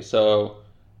everybody. So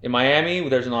in Miami,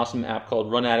 there's an awesome app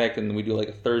called Run Addict, and we do like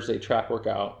a Thursday track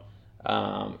workout.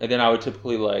 And then I would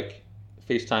typically like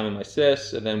FaceTime with my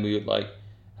sis, and then we would like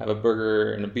have a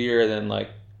burger and a beer. And then like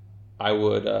I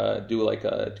would do like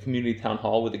a community town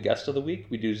hall with the guest of the week.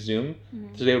 We do Zoom,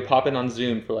 so they would pop in on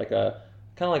Zoom for like a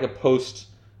kind of like a post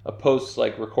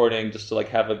like recording just to like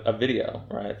have a video,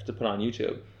 right, to put on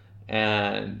YouTube,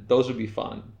 and those would be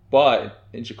fun. But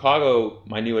in Chicago,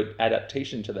 my new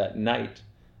adaptation to that night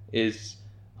is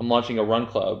I'm launching a run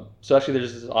club. So actually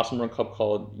there's this awesome run club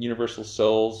called Universal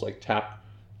Souls, like tap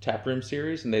room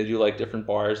series, and they do like different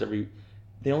bars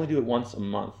they only do it once a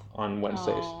month on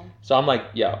Wednesdays. Aww. So I'm like,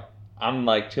 yeah, I'm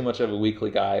like too much of a weekly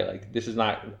guy. Like this is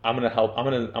not, I'm going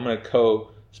to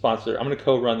co-sponsor, I'm going to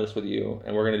co-run this with you,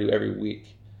 and we're going to do every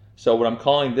week. So what I'm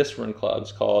calling this run club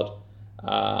is called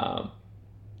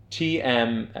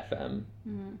TMFM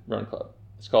Run Club.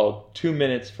 It's called 2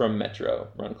 Minutes from Metro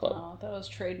Run Club. Oh, that was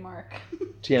trademark.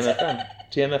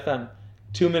 TMFM.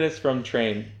 2 minutes from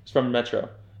Metro.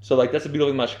 So like that's the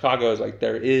beautiful thing about Chicago is like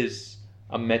there is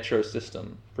a metro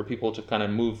system for people to kind of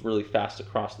move really fast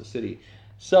across the city.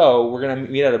 So we're gonna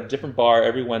meet at a different bar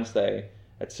every Wednesday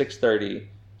at 6:30.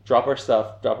 Drop our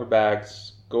stuff, drop our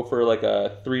bags, go for like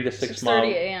a 3 to 6 mile.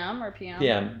 6:30 a.m. or p.m.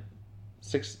 p.m.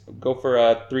 Go for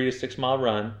a 3 to 6 mile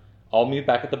run. I'll meet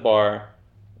back at the bar,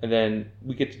 and then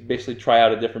we get to basically try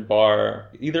out a different bar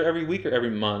either every week or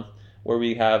every month, where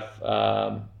we have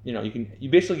you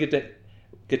basically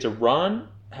get to run,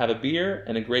 have a beer,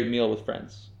 and a great meal with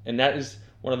friends. And that is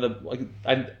one of the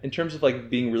in terms of like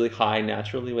being really high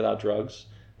naturally without drugs,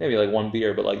 maybe like one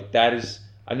beer, but like that is,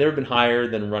 I've never been higher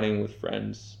than running with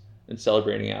friends and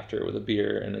celebrating after with a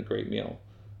beer and a great meal.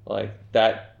 Like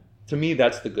that, to me,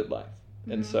 that's the good life.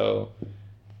 Mm-hmm. And so,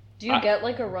 do you get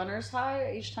like a runner's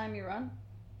high each time you run?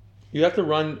 You have to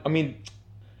run. I mean,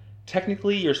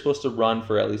 technically, you're supposed to run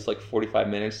for at least like 45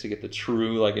 minutes to get the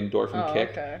true like endorphin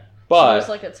kick. Okay. But so there's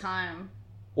like a time.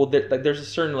 Well, there's a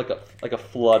certain like a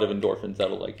flood of endorphins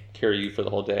that'll like carry you for the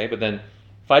whole day. But then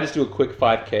if I just do a quick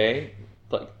 5K,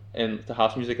 like and to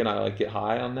house music and I like get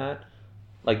high on that,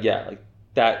 like yeah, like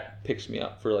that picks me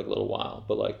up for like a little while.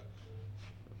 But like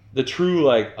the true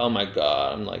like, oh my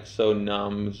god, I'm like so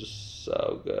numb, it's just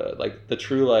so good. Like the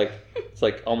true like, it's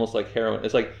like almost like heroin.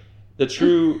 It's like the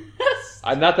true.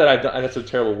 Not that I've done. That's a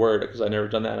terrible word because I've never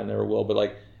done that. I never will. But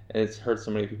like, and it's hurt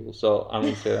so many people. So I'm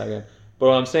gonna say that again. But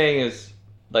what I'm saying is,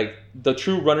 like the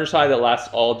true runner's high that lasts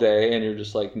all day and you're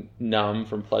just like numb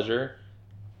from pleasure.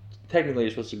 Technically,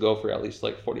 you're supposed to go for at least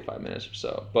like 45 minutes or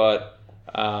so, but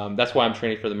that's why I'm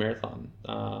training for the marathon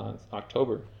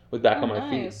October with Back on My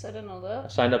Feet. Nice. I didn't know that. I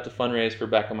signed up to fundraise for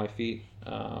Back on My Feet,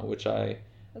 which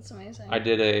That's amazing.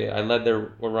 I led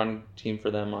their run team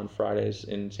for them on Fridays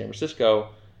in San Francisco,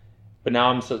 but now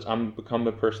I'm become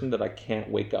a person that I can't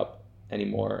wake up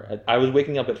anymore. I was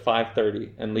waking up at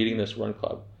 5:30 and leading this run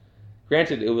club.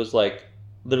 Granted, it was like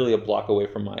literally a block away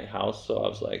from my house, so I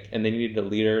was like, and they needed a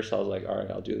leader, so I was like, all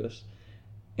right, I'll do this.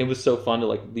 It was so fun to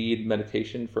like lead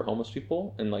meditation for homeless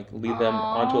people and like lead them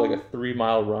onto like a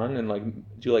 3-mile run and like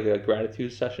do like a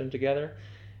gratitude session together.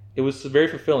 It was very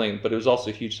fulfilling, but it was also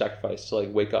a huge sacrifice to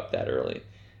like wake up that early.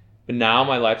 But now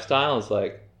my lifestyle is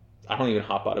like, I don't even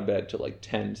hop out of bed till like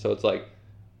 10, so it's like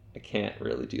I can't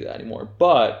really do that anymore.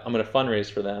 But I'm gonna fundraise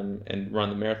for them and run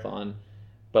the marathon.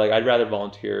 But like I'd rather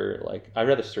volunteer, like I'd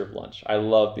rather serve lunch. I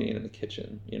love being in the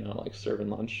kitchen, you know, like serving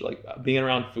lunch, like being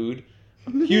around food.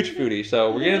 Huge foodie.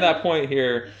 So we're getting to that point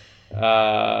here,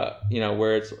 you know,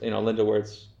 where it's, you know, Linda, where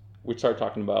it's, we start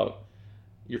talking about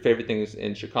your favorite things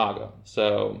in Chicago.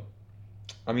 So,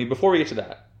 I mean, before we get to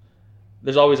that,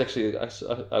 there's always actually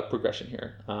a progression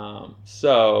here.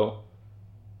 So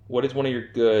what is one of your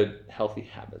good healthy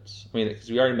habits? I mean, because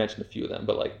we already mentioned a few of them,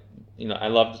 but like, you know, I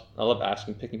love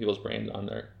picking people's brains on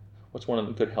there. What's one of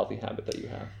the good healthy habit that you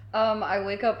have? I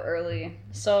wake up early.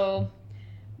 So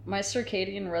my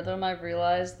circadian rhythm, I've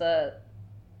realized that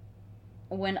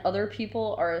when other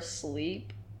people are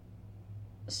asleep,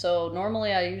 so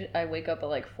normally I wake up at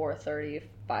like 4:30,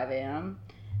 5 a.m.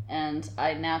 and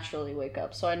I naturally wake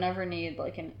up. So I never need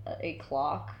like a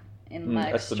clock in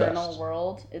my external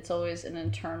world. It's always an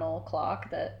internal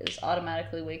clock that is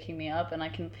automatically waking me up, and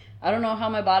I don't know how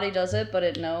my body does it, but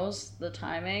it knows the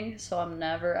timing, so I'm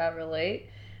never ever late.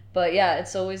 But yeah,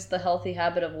 it's always the healthy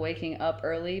habit of waking up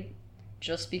early,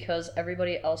 just because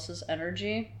everybody else's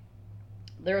energy,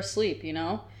 they're asleep, you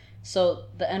know? So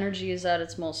the energy is at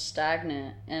its most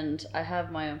stagnant, and I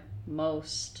have my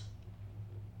largest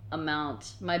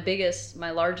amount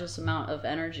of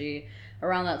energy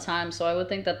around that time. So I would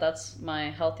think that that's my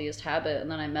healthiest habit.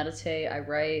 And then I meditate, I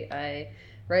write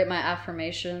my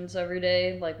affirmations every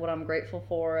day, like what I'm grateful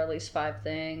for, at least 5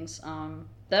 things.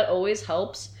 That always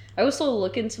helps. I also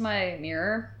look into my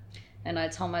mirror and I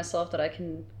tell myself that I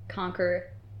can conquer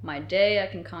my day, I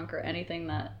can conquer anything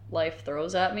that life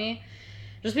throws at me.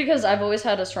 Just because I've always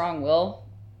had a strong will.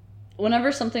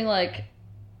 Whenever something like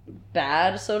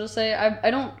bad, so to say, I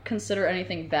don't consider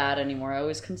anything bad anymore. I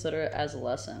always consider it as a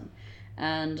lesson.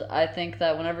 And I think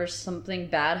that whenever something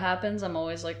bad happens, I'm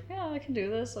always like, yeah, I can do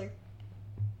this. Like,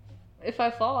 if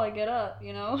I fall, I get up,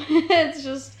 you know?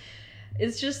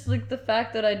 It's just like the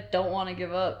fact that I don't want to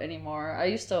give up anymore. I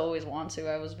used to always want to.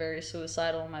 I was very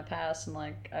suicidal in my past, and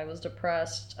like I was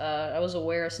depressed. I was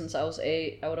aware since I was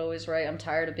 8. I would always write, I'm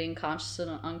tired of being conscious in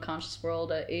an unconscious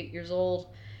world at 8 years old.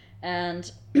 And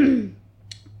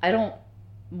I don't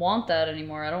want that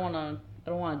anymore. I don't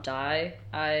want to die.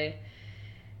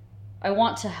 I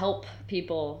want to help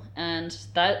people, and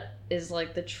that is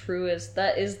like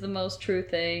that is the most true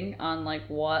thing on like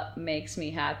what makes me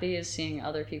happy, is seeing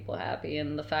other people happy,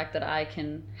 and the fact that I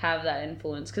can have that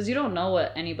influence, because you don't know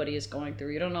what anybody is going through.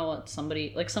 You don't know what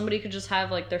somebody could just have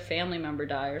like their family member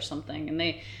die or something, and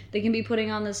they can be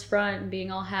putting on this front and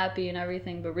being all happy and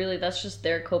everything, but really that's just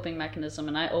their coping mechanism.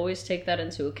 And I always take that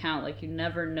into account. Like, you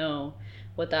never know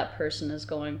what that person is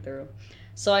going through.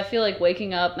 So I feel like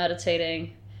waking up,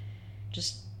 meditating,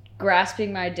 just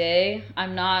grasping my day.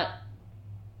 I'm not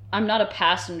a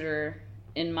passenger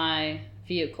in my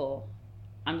vehicle.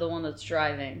 I'm the one that's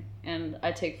driving, and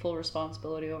I take full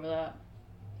responsibility over that.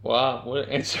 Wow, what an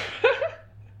answer.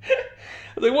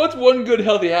 Like, what's one good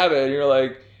healthy habit? And you're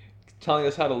like telling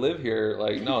us how to live here.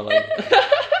 Like, no, like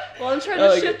well, I'm trying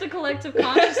to shift the collective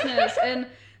consciousness, and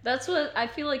that's what I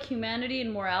feel like. Humanity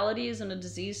and morality is in a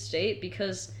diseased state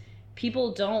because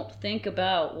people don't think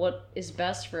about what is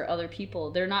best for other people.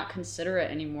 They're not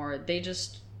considerate anymore. They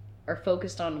just are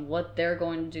focused on what they're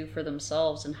going to do for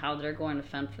themselves and how they're going to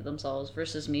fend for themselves,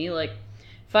 versus me. Like,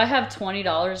 if I have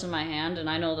 $20 in my hand and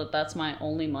I know that that's my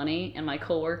only money, and my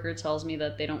coworker tells me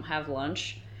that they don't have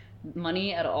lunch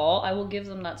money at all, I will give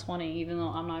them that 20 even though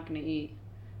I'm not going to eat.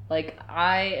 Like,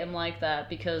 I am like that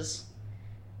because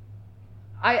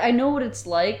I know what it's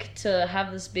like to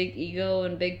have this big ego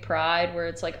and big pride where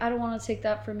it's like, I don't want to take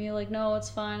that from you. Like, no,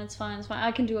 it's fine.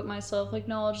 I can do it myself. Like,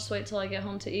 no, I'll just wait till I get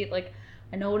home to eat. Like,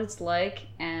 I know what it's like,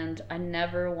 and I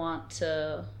never want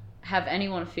to have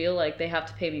anyone feel like they have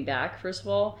to pay me back, first of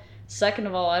all. Second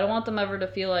of all, I don't want them ever to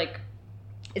feel like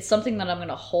it's something that I'm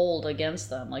gonna hold against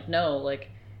them. Like, no, like,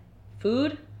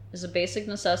 food is a basic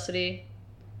necessity.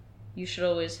 You should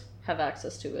always have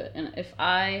access to it. And if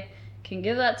I can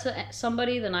give that to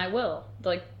somebody, then I will.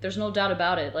 Like, there's no doubt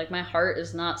about it. Like, my heart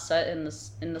is not set in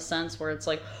the sense where it's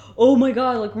like, oh my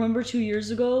god, like, remember 2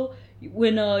 years ago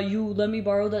when you let me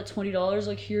borrow that $20?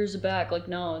 Like, here's it back. Like,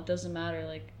 no, it doesn't matter.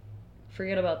 Like,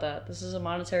 forget about that. This is a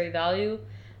monetary value.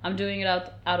 I'm doing it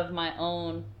out of my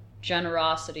own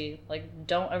generosity. Like,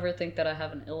 don't ever think that I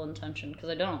have an ill intention, because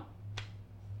I don't.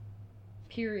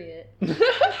 Period.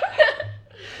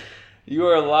 You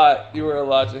are a lot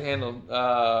to handle.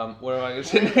 What am I going to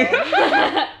say?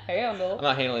 Handle. I'm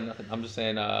not handling nothing. I'm just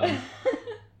saying.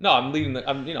 No, I'm leading.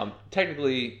 I'm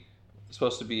technically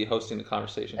supposed to be hosting the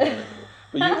conversation,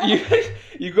 but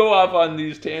you go off on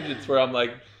these tangents where I'm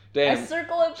like, damn, I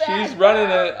circle it back. She's running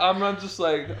it. I'm just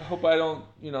like, hope I don't,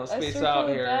 space out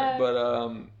here. Back. But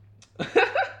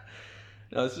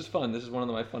no, this is fun. This is one of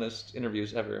my funnest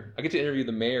interviews ever. I get to interview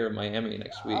the mayor of Miami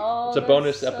next week. Oh, it's a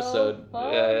bonus episode.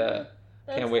 Fun. Yeah.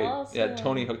 That's Can't wait. awesome. Yeah,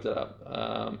 Tony hooked it up.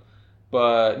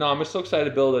 But no, I'm just so excited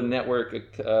to build a network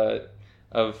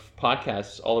of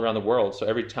podcasts all around the world. So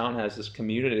every town has this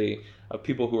community of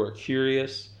people who are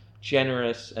curious,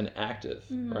 generous, and active,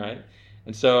 right?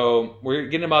 And so we're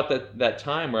getting about that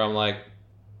time where I'm like,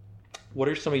 what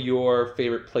are some of your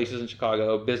favorite places in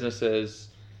Chicago, businesses,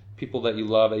 people that you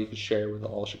love that you could share with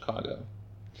all of Chicago?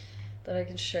 That I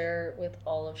can share with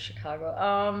all of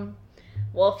Chicago.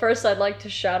 Well, first I'd like to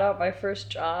shout out my first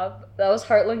job. That was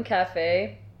Heartland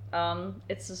Cafe.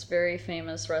 It's this very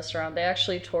famous restaurant. They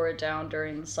actually tore it down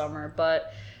during the summer,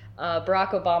 but Barack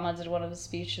Obama did one of his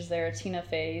speeches there. Tina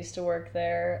Fey used to work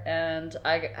there, and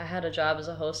I had a job as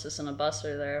a hostess and a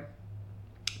busser there.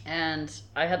 And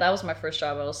that was my first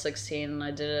job. I was 16, and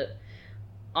I did it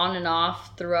on and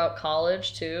off throughout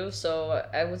college too. So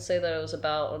I would say that it was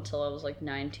about until I was like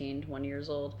 19, 20 years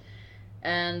old.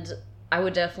 And I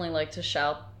would definitely like to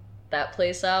shout that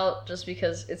place out just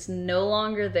because it's no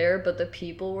longer there, but the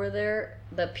people were there.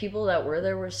 The people that were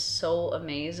there were so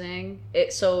amazing.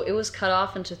 So it was cut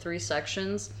off into 3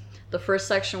 sections. The first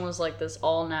section was like this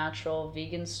all natural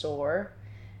vegan store.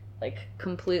 Like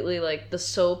completely, like the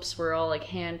soaps were all like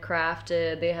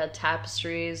handcrafted. They had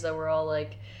tapestries that were all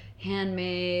like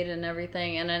handmade and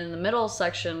everything. And then in the middle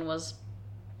section was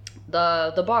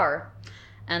the bar.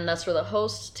 And that's where the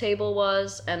host table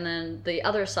was. And then the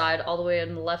other side, all the way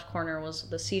in the left corner, was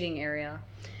the seating area.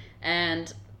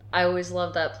 And I always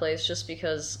loved that place just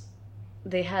because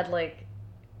they had like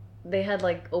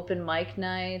open mic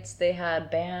nights. They had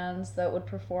bands that would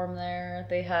perform there.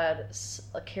 They had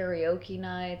karaoke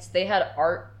nights. They had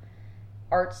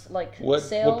arts like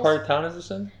sales. What part of town is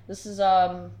this in? This is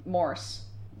Morse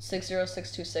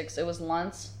 60626. It was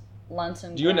Lentz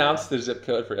and. Do you announce the zip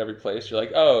code for every place? You're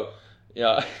like, oh.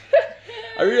 Yeah,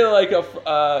 I really like a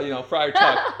Friar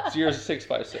Tuck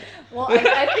 0656. Well,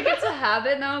 I think it's a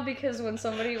habit now because when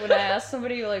I ask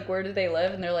somebody like where do they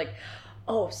live and they're like,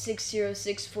 oh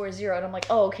 60640, and I'm like,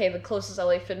 oh okay, the closest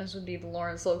LA Fitness would be the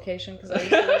Lawrence location because I used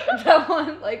to work at that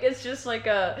one. Like it's just like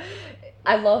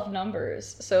I love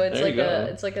numbers, so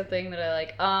it's like a thing that I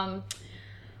like.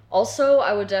 Also,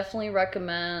 I would definitely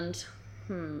recommend.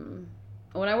 When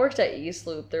I worked at East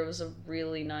Loop, there was a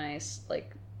really nice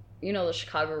the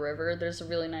Chicago River, there's a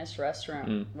really nice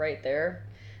restaurant right there.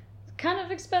 Kind of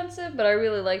expensive, but I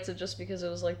really liked it just because it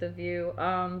was like the view.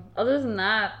 Other than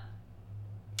that,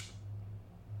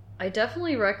 I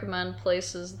definitely recommend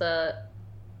places that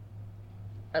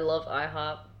I love.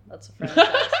 IHOP. That's a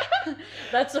franchise.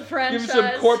 That's a franchise. Give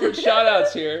some corporate shout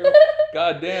outs here.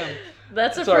 God damn.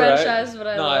 That's a franchise, right. But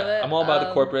I love it. I'm all about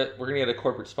the corporate. We're going to get a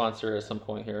corporate sponsor at some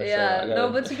point here. Yeah,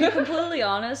 so but to be completely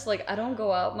honest, I don't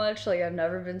go out much. I've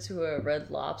never been to a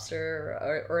Red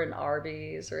Lobster or an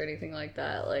Arby's or anything like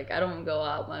that. I don't go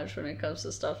out much when it comes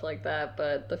to stuff like that.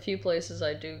 But the few places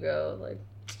I do go,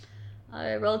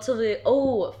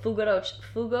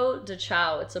 Fugo de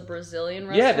Chao. It's a Brazilian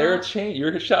restaurant. Yeah, they're a chain.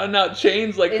 You're shouting out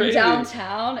chains like crazy. In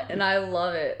downtown, and I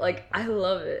love it. I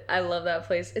love it. I love that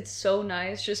place. It's so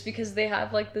nice just because they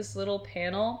have this little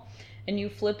panel and you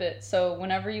flip it. So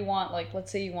whenever you want, let's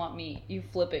say you want meat, you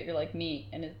flip it, you're like meat,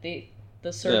 and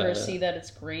the servers see that it's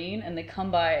green and they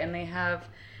come by and they have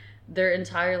their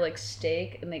entire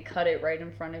steak and they cut it right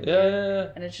in front of you.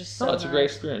 Yeah. And it's just so nice. It's a great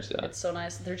experience, yeah. It's so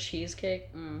nice. Their cheesecake,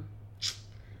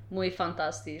 muy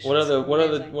fantástico.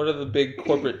 What are the big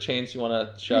corporate chains you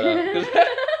want to shout out?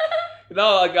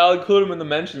 I'll include them in the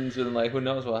mentions and who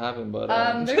knows what happened, but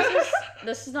there's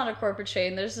this is not a corporate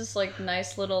chain. There's this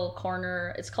nice little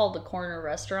corner. It's called the Corner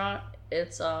Restaurant.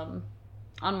 It's on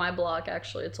my block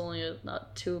actually. It's only a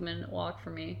 2-minute walk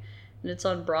from me, and it's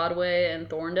on Broadway in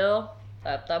Thorndale.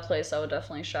 That place I would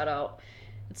definitely shout out.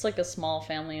 It's like a small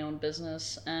family-owned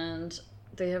business, and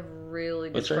they have really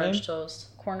good What's her French name?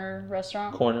 toast. Corner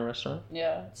Restaurant. Corner Restaurant.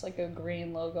 Yeah, it's like a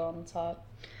green logo on the top.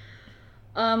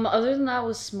 Other than that,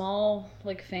 with small,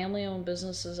 like, family-owned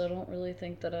businesses, I don't really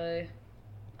think that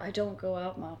I don't go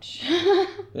out much.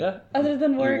 Yeah. Other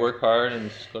than work. You work hard and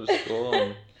just go to school.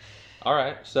 And... All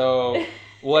right. So,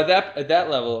 well, at that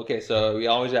level, okay. So we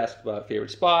always ask about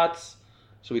favorite spots,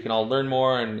 so we can all learn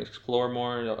more and explore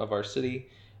more of our city.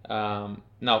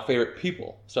 Now, favorite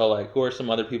people. So, like, who are some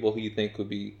other people who you think would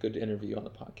be good to interview on the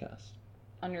podcast?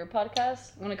 On your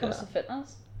podcast, when it comes Yeah. to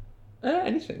fitness?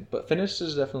 Anything, but fitness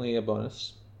is definitely a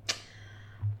bonus.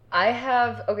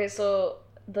 Okay, so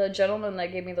the gentleman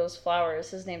that gave me those flowers,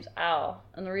 his name's Al,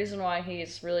 and the reason why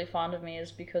he's really fond of me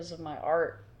is because of my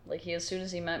art. Like, as soon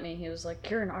as he met me, he was like,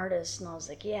 "You're an artist," and I was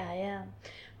like, "Yeah, I am."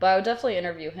 But I would definitely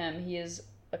interview him. He is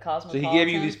a So cosmopolitan. he gave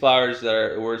you these flowers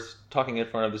that were talking in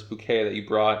front of this bouquet that you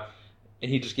brought,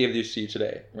 and he just gave these to you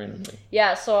today, randomly.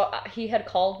 Yeah, so he had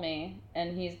called me,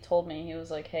 and he told me, he was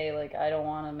like, "Hey, like, I don't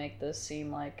want to make this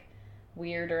seem, like,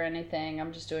 weird or anything.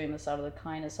 I'm just doing this out of the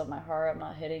kindness of my heart. I'm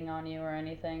not hitting on you or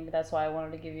anything. That's why I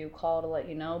wanted to give you a call to let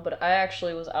you know." But I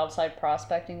actually was outside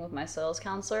prospecting with my sales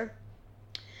counselor.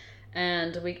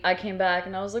 And I came back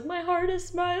and I was like, my heart is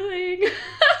smiling.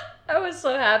 I was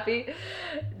so happy.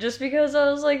 Just because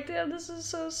I was like, damn, this is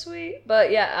so sweet.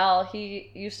 But yeah, Al,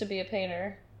 he used to be a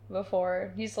painter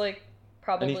before. He's like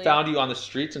probably... And he found you on the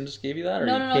streets and just gave you that? Or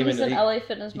No, you he's an LA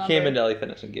Fitness member. He came into LA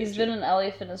Fitness and gave it He's to been you. an LA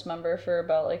Fitness member for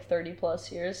about like 30 plus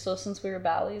years. So since we were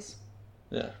Bally's.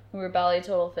 Yeah. We were Bally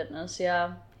Total Fitness,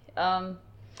 yeah.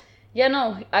 Yeah,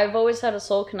 no, I've always had a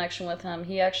soul connection with him.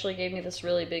 He actually gave me this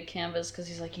really big canvas because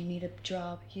he's like, you need a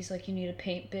job. He's like, you need to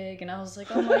paint big. And I was like,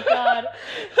 oh my God,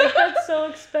 like, that's so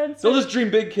expensive. Don't just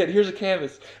dream big, kid. Here's a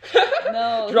canvas.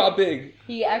 No. Draw big.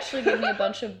 He actually gave me a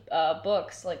bunch of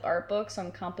books, like art books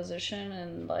on composition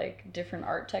and like different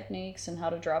art techniques and how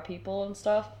to draw people and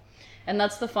stuff. And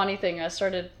that's the funny thing.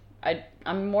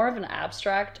 I'm more of an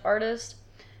abstract artist.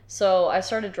 So I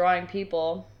started drawing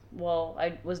people. Well,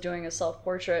 I was doing a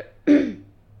self-portrait, and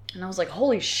I was like,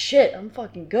 holy shit, I'm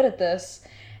fucking good at this.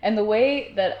 And the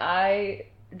way that I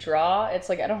draw, it's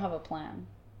like I don't have a plan.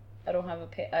 I don't have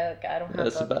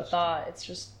a thought. It's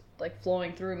just like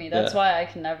flowing through me. That's why I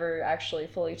can never actually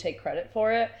fully take credit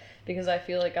for it, because I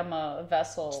feel like I'm a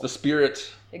vessel. It's the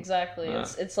spirit. Exactly. Yeah.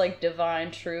 It's like divine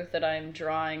truth that I'm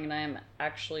drawing and I'm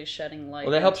actually shedding light.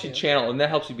 Well, that helps you channel, and that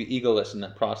helps you be egoless in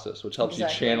that process, which helps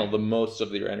Exactly. you channel the most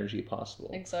of your energy possible.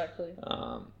 Exactly.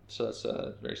 So that's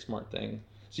a very smart thing.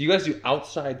 So you guys do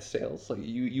outside sales? Like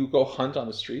you go hunt on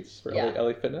the streets for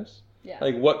LA Fitness? Yeah.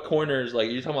 Like what corners?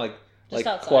 Like you're talking about like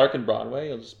outside. Clark and Broadway?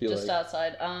 You'll just be just like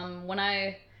outside. When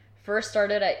I first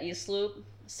started at East Loop,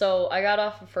 so I got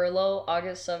off of furlough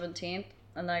August 17th,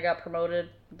 and then I got promoted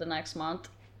the next month.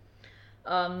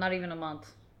 Not even a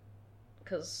month.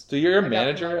 So you're a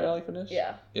manager at LA Fitness?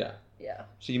 Yeah. Yeah. Yeah.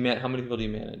 So how many people do you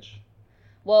manage?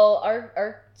 Well,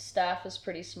 our staff is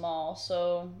pretty small,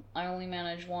 so I only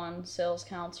manage one sales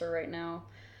counselor right now.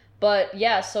 But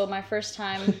yeah, so my first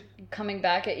time coming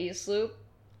back at East Loop,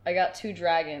 I got 2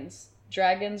 dragons.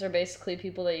 Dragons are basically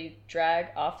people that you drag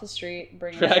off the street,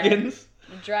 bring Dragons?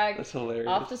 inside, drag That's hilarious.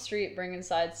 off the street, bring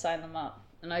inside, sign them up.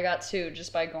 And I got 2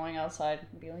 just by going outside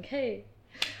and being like, hey,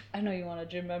 I know you want a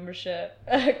gym membership.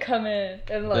 Come in.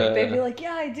 And like they'd be like,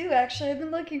 yeah, I do actually. I've been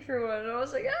looking for one. And I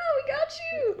was like, oh, we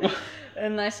got you.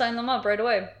 And I signed them up right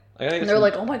away. And they're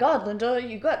like, oh my God, Linda,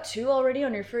 you got 2 already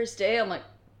on your first day? I'm like,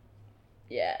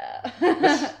 yeah.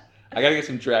 I gotta get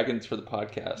some dragons for the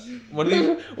podcast. One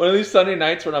of these Sunday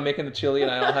nights when I'm making the chili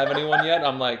and I don't have anyone yet,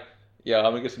 I'm like, yeah,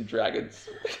 I'm gonna get some dragons.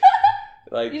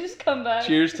 Like, you just come back.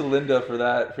 Cheers to Linda for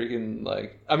that freaking,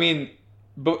 like, I mean,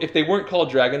 but if they weren't called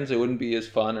dragons, it wouldn't be as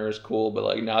fun or as cool. But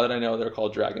like now that I know they're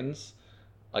called dragons,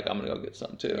 like I'm gonna go get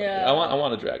some too. Yeah. I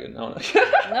want a dragon.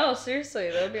 No, seriously,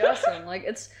 that would be awesome. Like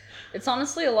it's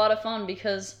honestly a lot of fun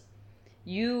because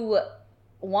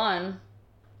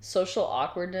social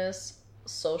awkwardness,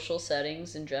 social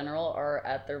settings in general are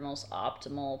at their most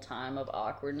optimal time of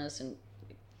awkwardness and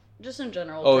just in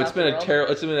general. Oh, it's been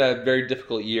a very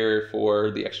difficult year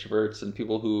for the extroverts and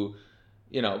people who,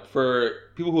 for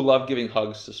people who love giving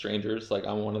hugs to strangers. Like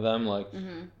I'm one of them. Like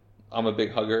I'm a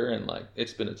big hugger, and like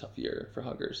it's been a tough year for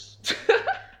huggers.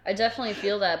 I definitely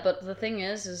feel that, but the thing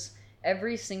is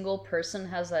every single person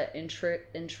has that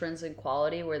intrinsic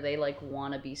quality where they like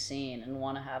want to be seen and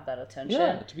want to have that attention.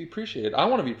 Yeah, to be appreciated. I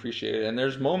want to be appreciated, and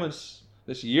there's moments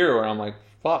this year where I'm like,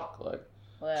 fuck, like,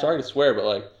 sorry to swear, but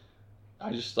like,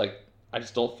 I just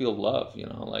don't feel love,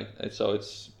 like, and so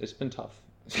it's been tough.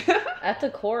 At the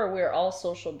core, we're all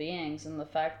social beings, and the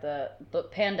fact that the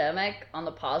pandemic, on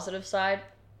the positive side,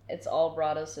 it's all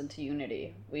brought us into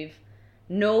unity.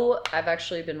 I've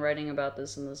actually been writing about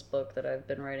this in this book that I've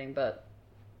been writing, but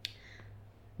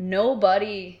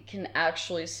nobody can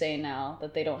actually say now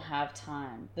that they don't have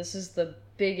time. This is the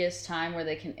biggest time where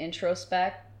they can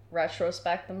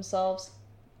retrospect themselves.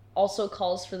 Also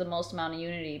calls for the most amount of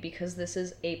unity because this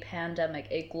is a pandemic,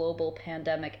 a global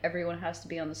pandemic. Everyone has to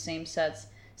be on the same sets,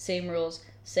 same rules,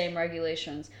 same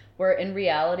regulations. Where in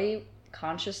reality,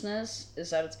 consciousness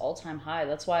is at its all-time high.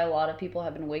 That's why a lot of people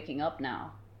have been waking up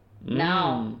now.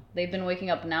 Now, they've been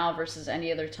waking up now versus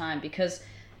any other time because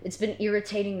it's been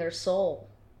irritating their soul.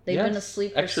 They've been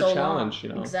asleep for so long. Extra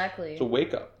challenge, Exactly. It's a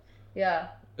wake up. Yeah.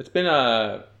 It's been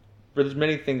there's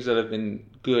many things that have been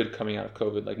good coming out of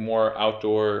COVID, like more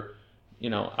outdoor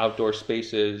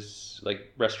spaces,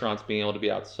 like restaurants being able to be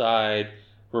outside,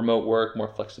 remote work, more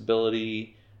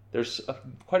flexibility. There's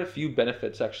quite a few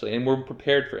benefits actually, and we're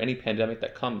prepared for any pandemic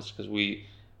that comes because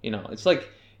it's like,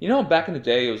 back in the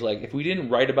day, it was like if we didn't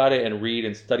write about it and read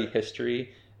and study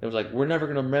history, it was like we're never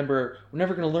going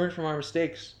to learn from our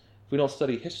mistakes if we don't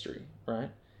study history, right?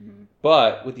 Mm-hmm.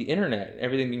 But with the internet,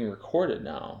 everything being recorded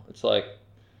now, it's like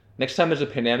next time there's a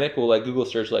pandemic, we'll like Google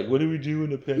search like, what do we do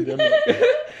in a pandemic?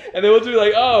 And then we'll do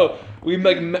like, oh, we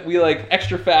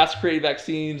extra fast create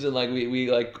vaccines and like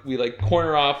we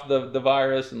corner off the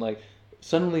virus, and like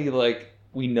suddenly like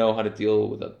we know how to deal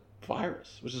with a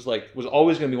virus, which is like was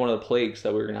always going to be one of the plagues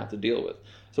that we're going to have to deal with.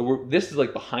 So this is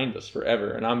like behind us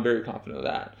forever, and I'm very confident of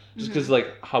that. Just because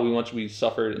like how much we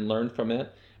suffered and learned from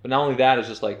it. But not only that, it's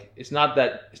just like it's not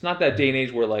that day and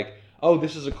age where like, oh,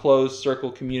 this is a closed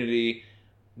circle community.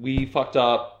 We fucked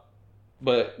up,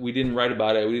 but we didn't write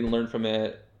about it. We didn't learn from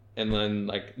it. And then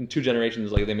like in 2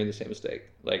 generations, like they made the same mistake.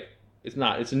 Like it's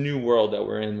a new world that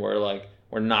we're in where like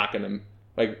we're not going to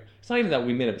like, it's not even that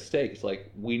we made a mistake. It's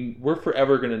like we're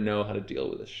forever going to know how to deal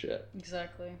with this shit.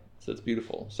 Exactly. So it's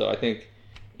beautiful. So I think,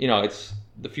 it's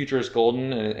the future is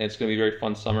golden, and it's going to be a very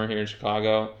fun summer here in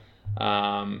Chicago.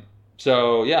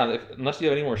 So yeah, unless you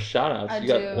have any more shout outs,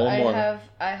 got one more.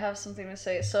 I have something to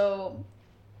say. So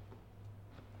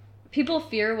people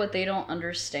fear what they don't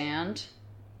understand.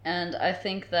 And I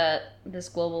think that this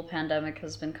global pandemic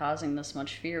has been causing this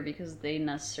much fear because they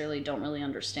necessarily don't really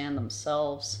understand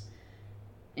themselves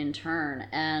in turn.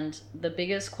 And the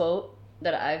biggest quote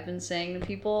that I've been saying to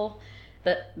people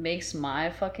that makes my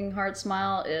fucking heart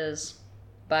smile is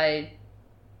by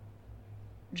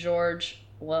George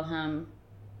Wilhelm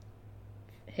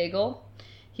Hegel.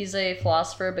 He's a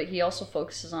philosopher, but he also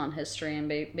focuses on history and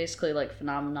basically like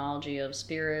phenomenology of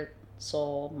spirit,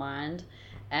 soul, mind.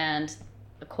 And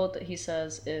the quote that he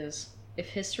says is, if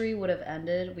history would have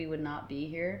ended, we would not be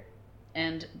here.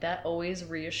 And that always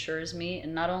reassures me,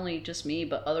 and not only just me,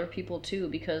 but other people too,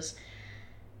 because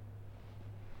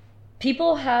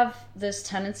people have this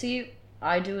tendency,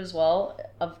 I do as well,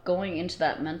 of going into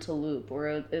that mental loop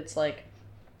where it's like,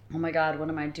 oh my God, what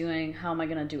am I doing? How am I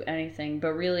going to do anything?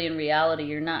 But really, in reality,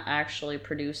 you're not actually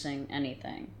producing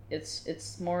anything.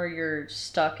 It's more you're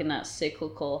stuck in that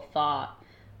cyclical thought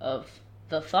of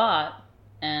the thought,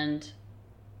 and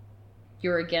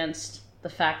you're against the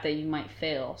fact that you might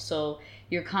fail. So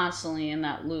you're constantly in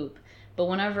that loop. But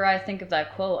whenever I think of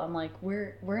that quote, I'm like,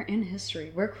 we're in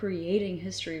history. We're creating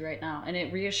history right now. And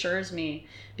it reassures me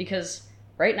because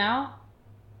right now,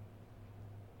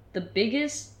 the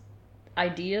biggest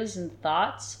ideas and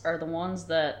thoughts are the ones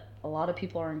that a lot of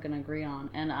people aren't going to agree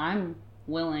on. And I'm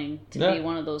willing to be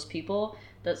one of those people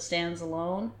that stands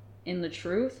alone in the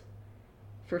truth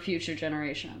for future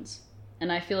generations.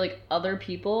 And I feel like other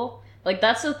people, like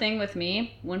that's the thing with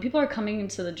me, when people are coming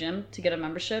into the gym to get a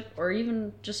membership or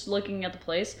even just looking at the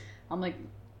place, I'm like,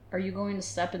 are you going to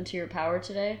step into your power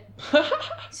today?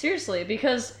 Seriously,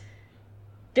 because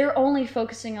they're only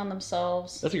focusing on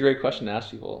themselves. That's a great question to ask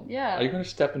people. Yeah. Are you going to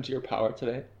step into your power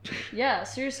today? Yeah,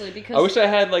 seriously, because I wish I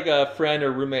had like a friend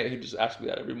or roommate who just asked me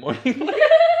that every morning.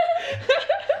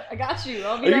 I got you.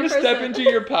 I'll be that person. Are you going to step into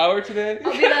your power today?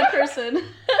 I'll be that person.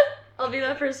 I'll be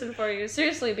that person for you.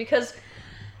 Seriously, because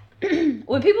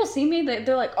when people see me,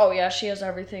 they're like, oh yeah, she has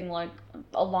everything like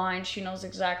aligned. She knows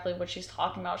exactly what she's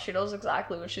talking about. She knows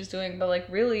exactly what she's doing. But like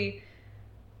really,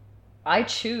 I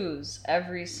choose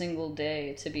every single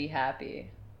day to be happy.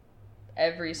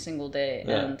 Every single day.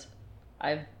 Yeah. And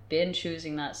I've been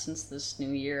choosing that since this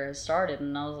new year has started.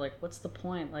 And I was like, what's the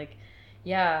point? Like,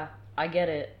 yeah, I get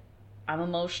it. I'm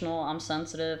emotional. I'm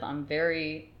sensitive. I'm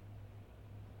very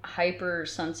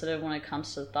hypersensitive when it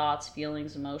comes to thoughts,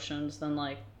 feelings, emotions. Then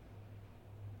like,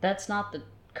 that's not the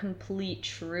complete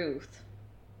truth.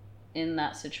 in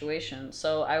that situation.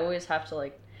 So I always have to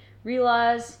like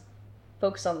realize,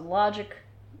 focus on the logic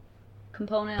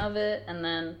component of it, and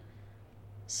then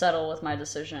settle with my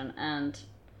decision. And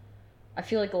I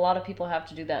feel like a lot of people have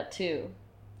to do that too.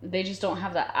 They just don't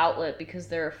have that outlet because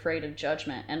they're afraid of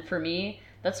judgment. And for me,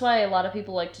 that's why a lot of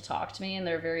people like to talk to me and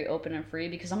they're very open and free,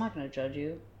 because I'm not going to judge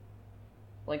you.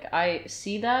 Like, I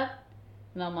see that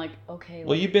and I'm like, okay.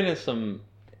 Well, you've been in some...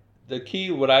 The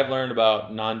key, what I've learned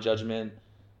about non-judgment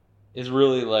is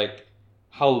really like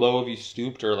how low have you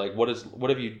stooped, or like what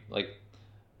have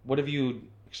you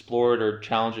explored or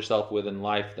challenged yourself with in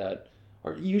life that,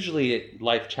 or usually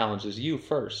life challenges you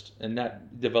first, and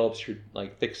that develops your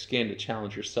like thick skin to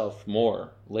challenge yourself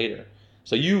more later.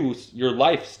 So your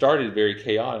life started very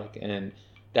chaotic, and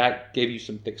that gave you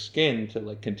some thick skin to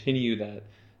like continue that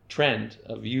trend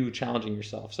of you challenging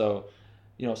yourself. So,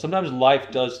 you know, sometimes life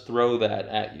does throw that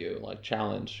at you, like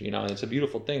challenge, you know, and it's a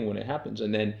beautiful thing when it happens.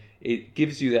 And then it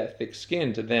gives you that thick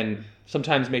skin to then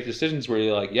sometimes make decisions where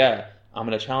you're like, yeah, I'm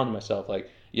going to challenge myself. Like,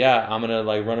 yeah, I'm going to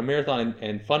like run a marathon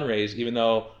and fundraise, even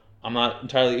though I'm not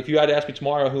entirely, if you had to ask me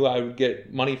tomorrow who I would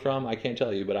get money from, I can't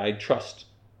tell you, but I trust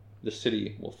the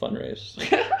city will fundraise.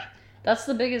 That's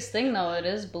the biggest thing though. It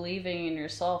is believing in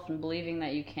yourself and believing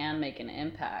that you can make an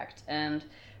impact. And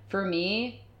for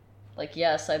me, like,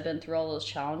 yes, I've been through all those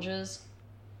challenges,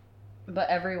 but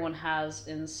everyone has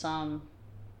in some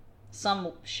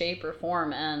shape or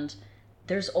form, and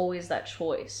there's always that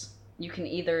choice. You can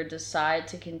either decide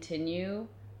to continue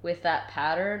with that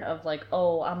pattern of like,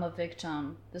 oh, I'm a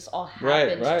victim, this all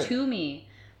happened to me.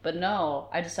 But no,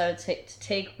 I decided to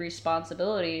take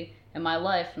responsibility in my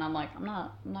life, and I'm like, I'm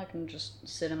not going to just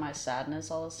sit in my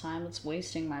sadness all this time. It's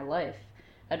wasting my life.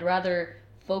 I'd rather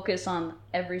focus on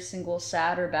every single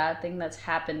sad or bad thing that's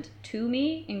happened to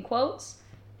me, in quotes,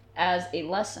 as a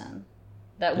lesson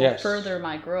that will further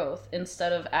my growth,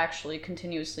 instead of actually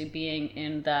continuously being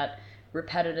in that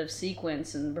repetitive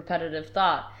sequence and repetitive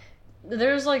thought.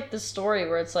 There's like this story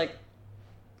where it's like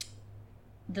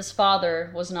this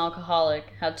father was an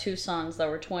alcoholic, had 2 sons that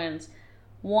were twins.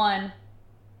 One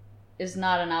is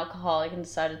not an alcoholic and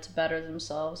decided to better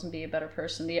themselves and be a better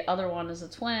person. The other one is a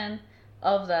twin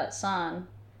of that son,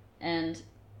 and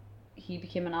he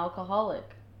became an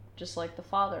alcoholic, just like the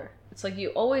father. It's like you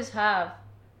always have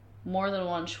more than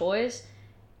one choice.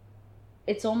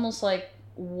 It's almost like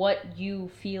what you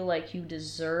feel like you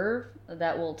deserve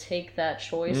that will take that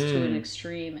choice to an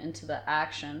extreme into the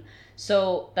action.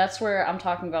 So that's where I'm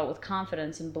talking about with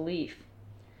confidence and belief.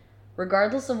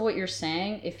 Regardless of what you're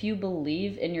saying, if you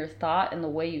believe in your thought and the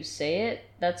way you say it,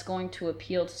 that's going to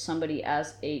appeal to somebody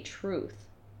as a truth.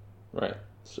 Right.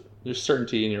 So there's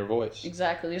certainty in your voice.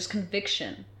 Exactly. There's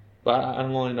conviction. But I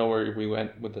don't really know where we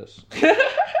went with this.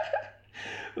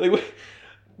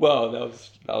 Well, that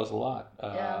was a lot.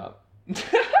 Yeah. I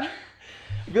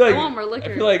feel like, Come on, we're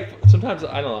liquor. I feel like sometimes,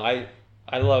 I don't know,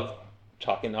 I love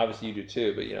talking. Obviously you do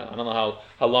too, but you know, I don't know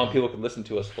how long people can listen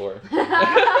to us for.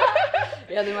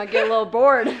 Yeah, they might get a little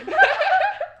bored.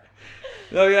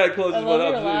 No, yeah, it closes I love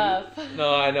one your laugh.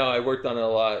 No, I know, I worked on it a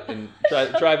lot, and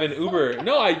driving Uber.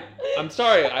 No, I'm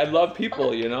sorry, I love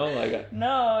people, you know, like.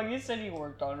 No, you said you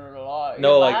worked on it a lot.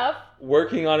 No, your like laugh?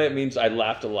 Working on it means I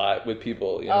laughed a lot with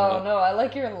people. You know? Oh no, I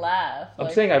like your laugh. I'm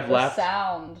like, saying I've the laughed.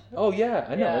 Sound. Oh yeah,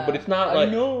 I know, Yeah. but it's not like.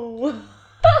 I know.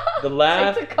 The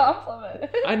laugh. It's a compliment.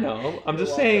 I know. I'm just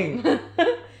You're saying,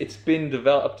 welcome. it's been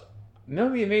developed.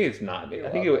 Maybe it's not. I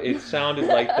think it sounded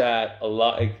like that a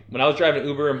lot. Like when I was driving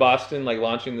Uber in Boston, like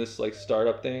launching this like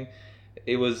startup thing,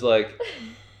 it was like,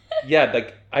 yeah,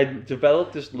 like I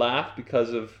developed this laugh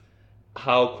because of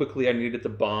how quickly I needed to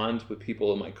bond with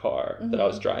people in my car that I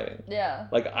was driving. Yeah.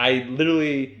 Like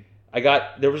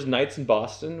there was nights in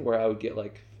Boston where I would get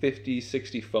like 50,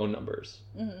 60 phone numbers,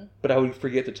 but I would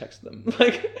forget to text them.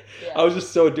 Like, Yeah. I was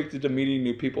just so addicted to meeting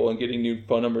new people and getting new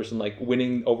phone numbers and like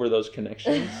winning over those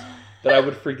connections that I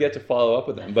would forget to follow up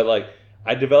with them. But like,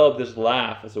 I developed this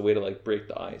laugh as a way to like break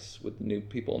the ice with new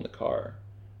people in the car.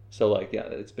 So like, yeah,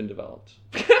 it's been developed.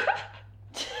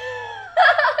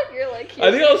 You're like, I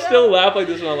think I'll still laugh like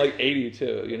this when I'm like 80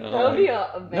 too, you know? That would like, be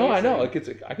amazing. no, I know.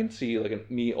 Like I can see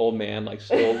like me old man like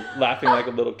still laughing like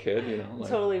a little kid, you know? Like,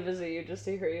 Totally visit you just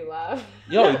to hear you laugh.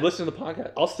 Yo, listen to the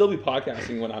podcast. I'll still be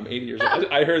podcasting when I'm 80 years old.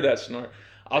 I heard that snort.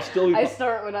 I'll still be. I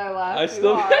snort when I laugh. I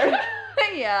still.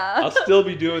 Yeah. I'll still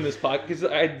be doing this podcast because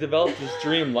I developed this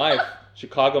dream life,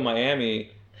 Chicago,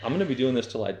 Miami. I'm gonna be doing this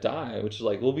till I die, which is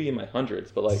like we'll be in my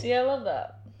hundreds, but like. See, I love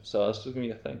that. So that's just gonna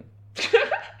be a thing.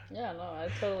 Yeah, no, I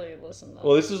totally listen to that.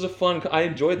 Well, this is a fun. I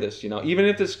enjoyed this, you know. Even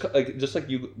if this, like, just like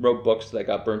you wrote books that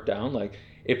got burnt down, like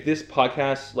if this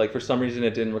podcast, like for some reason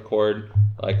it didn't record,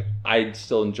 like I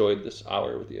still enjoyed this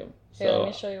hour with you. Here, let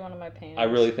me show you one of my paintings. I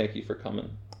really thank you for coming.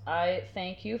 I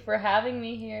thank you for having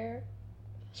me here.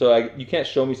 So you can't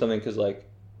show me something because like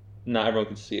not everyone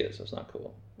can see it, so it's not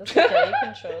cool. That's okay. You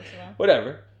can show it to them.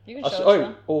 Whatever. You can show it to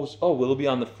them. Will it be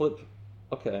on the flip?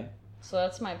 Okay. So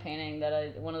that's my painting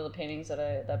one of the paintings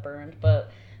that burned,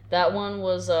 but that one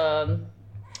was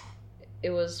it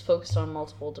was focused on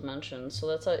multiple dimensions. So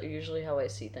that's usually how I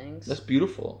see things. That's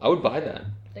beautiful. I would buy that.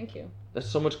 Thank you. That's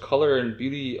so much color and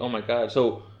beauty. Oh my god.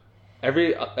 So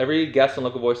every guest on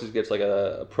Local Voices gets like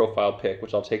a profile pic,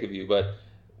 which I'll take of you, but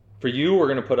for you we're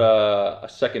gonna put a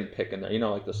second pic in there. You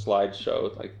know, like the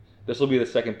slideshow. Like this will be the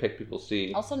second pic people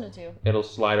see. I'll send it to you. It'll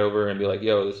slide over and be like,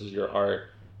 yo, this is your art.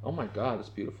 Oh my god, that's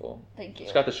beautiful. Thank you.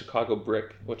 It's got the Chicago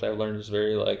brick, which I learned is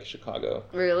very like Chicago.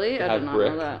 Really? I did not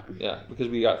know that. Yeah, because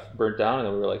we got burnt down and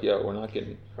then we were like, yo, we're not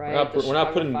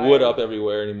putting fire. wood up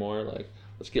everywhere anymore. Like,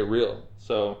 let's get real.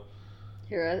 So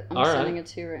here, I'm sending it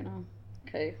to you right now.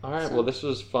 Okay. All right. Well, this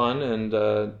was fun,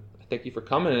 and thank you for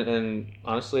coming. And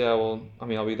honestly, I'll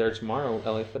be there tomorrow,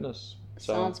 LA Fitness.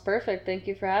 So. Sounds perfect. Thank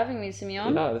you for having me,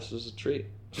 Simeon. Yeah, this was a treat.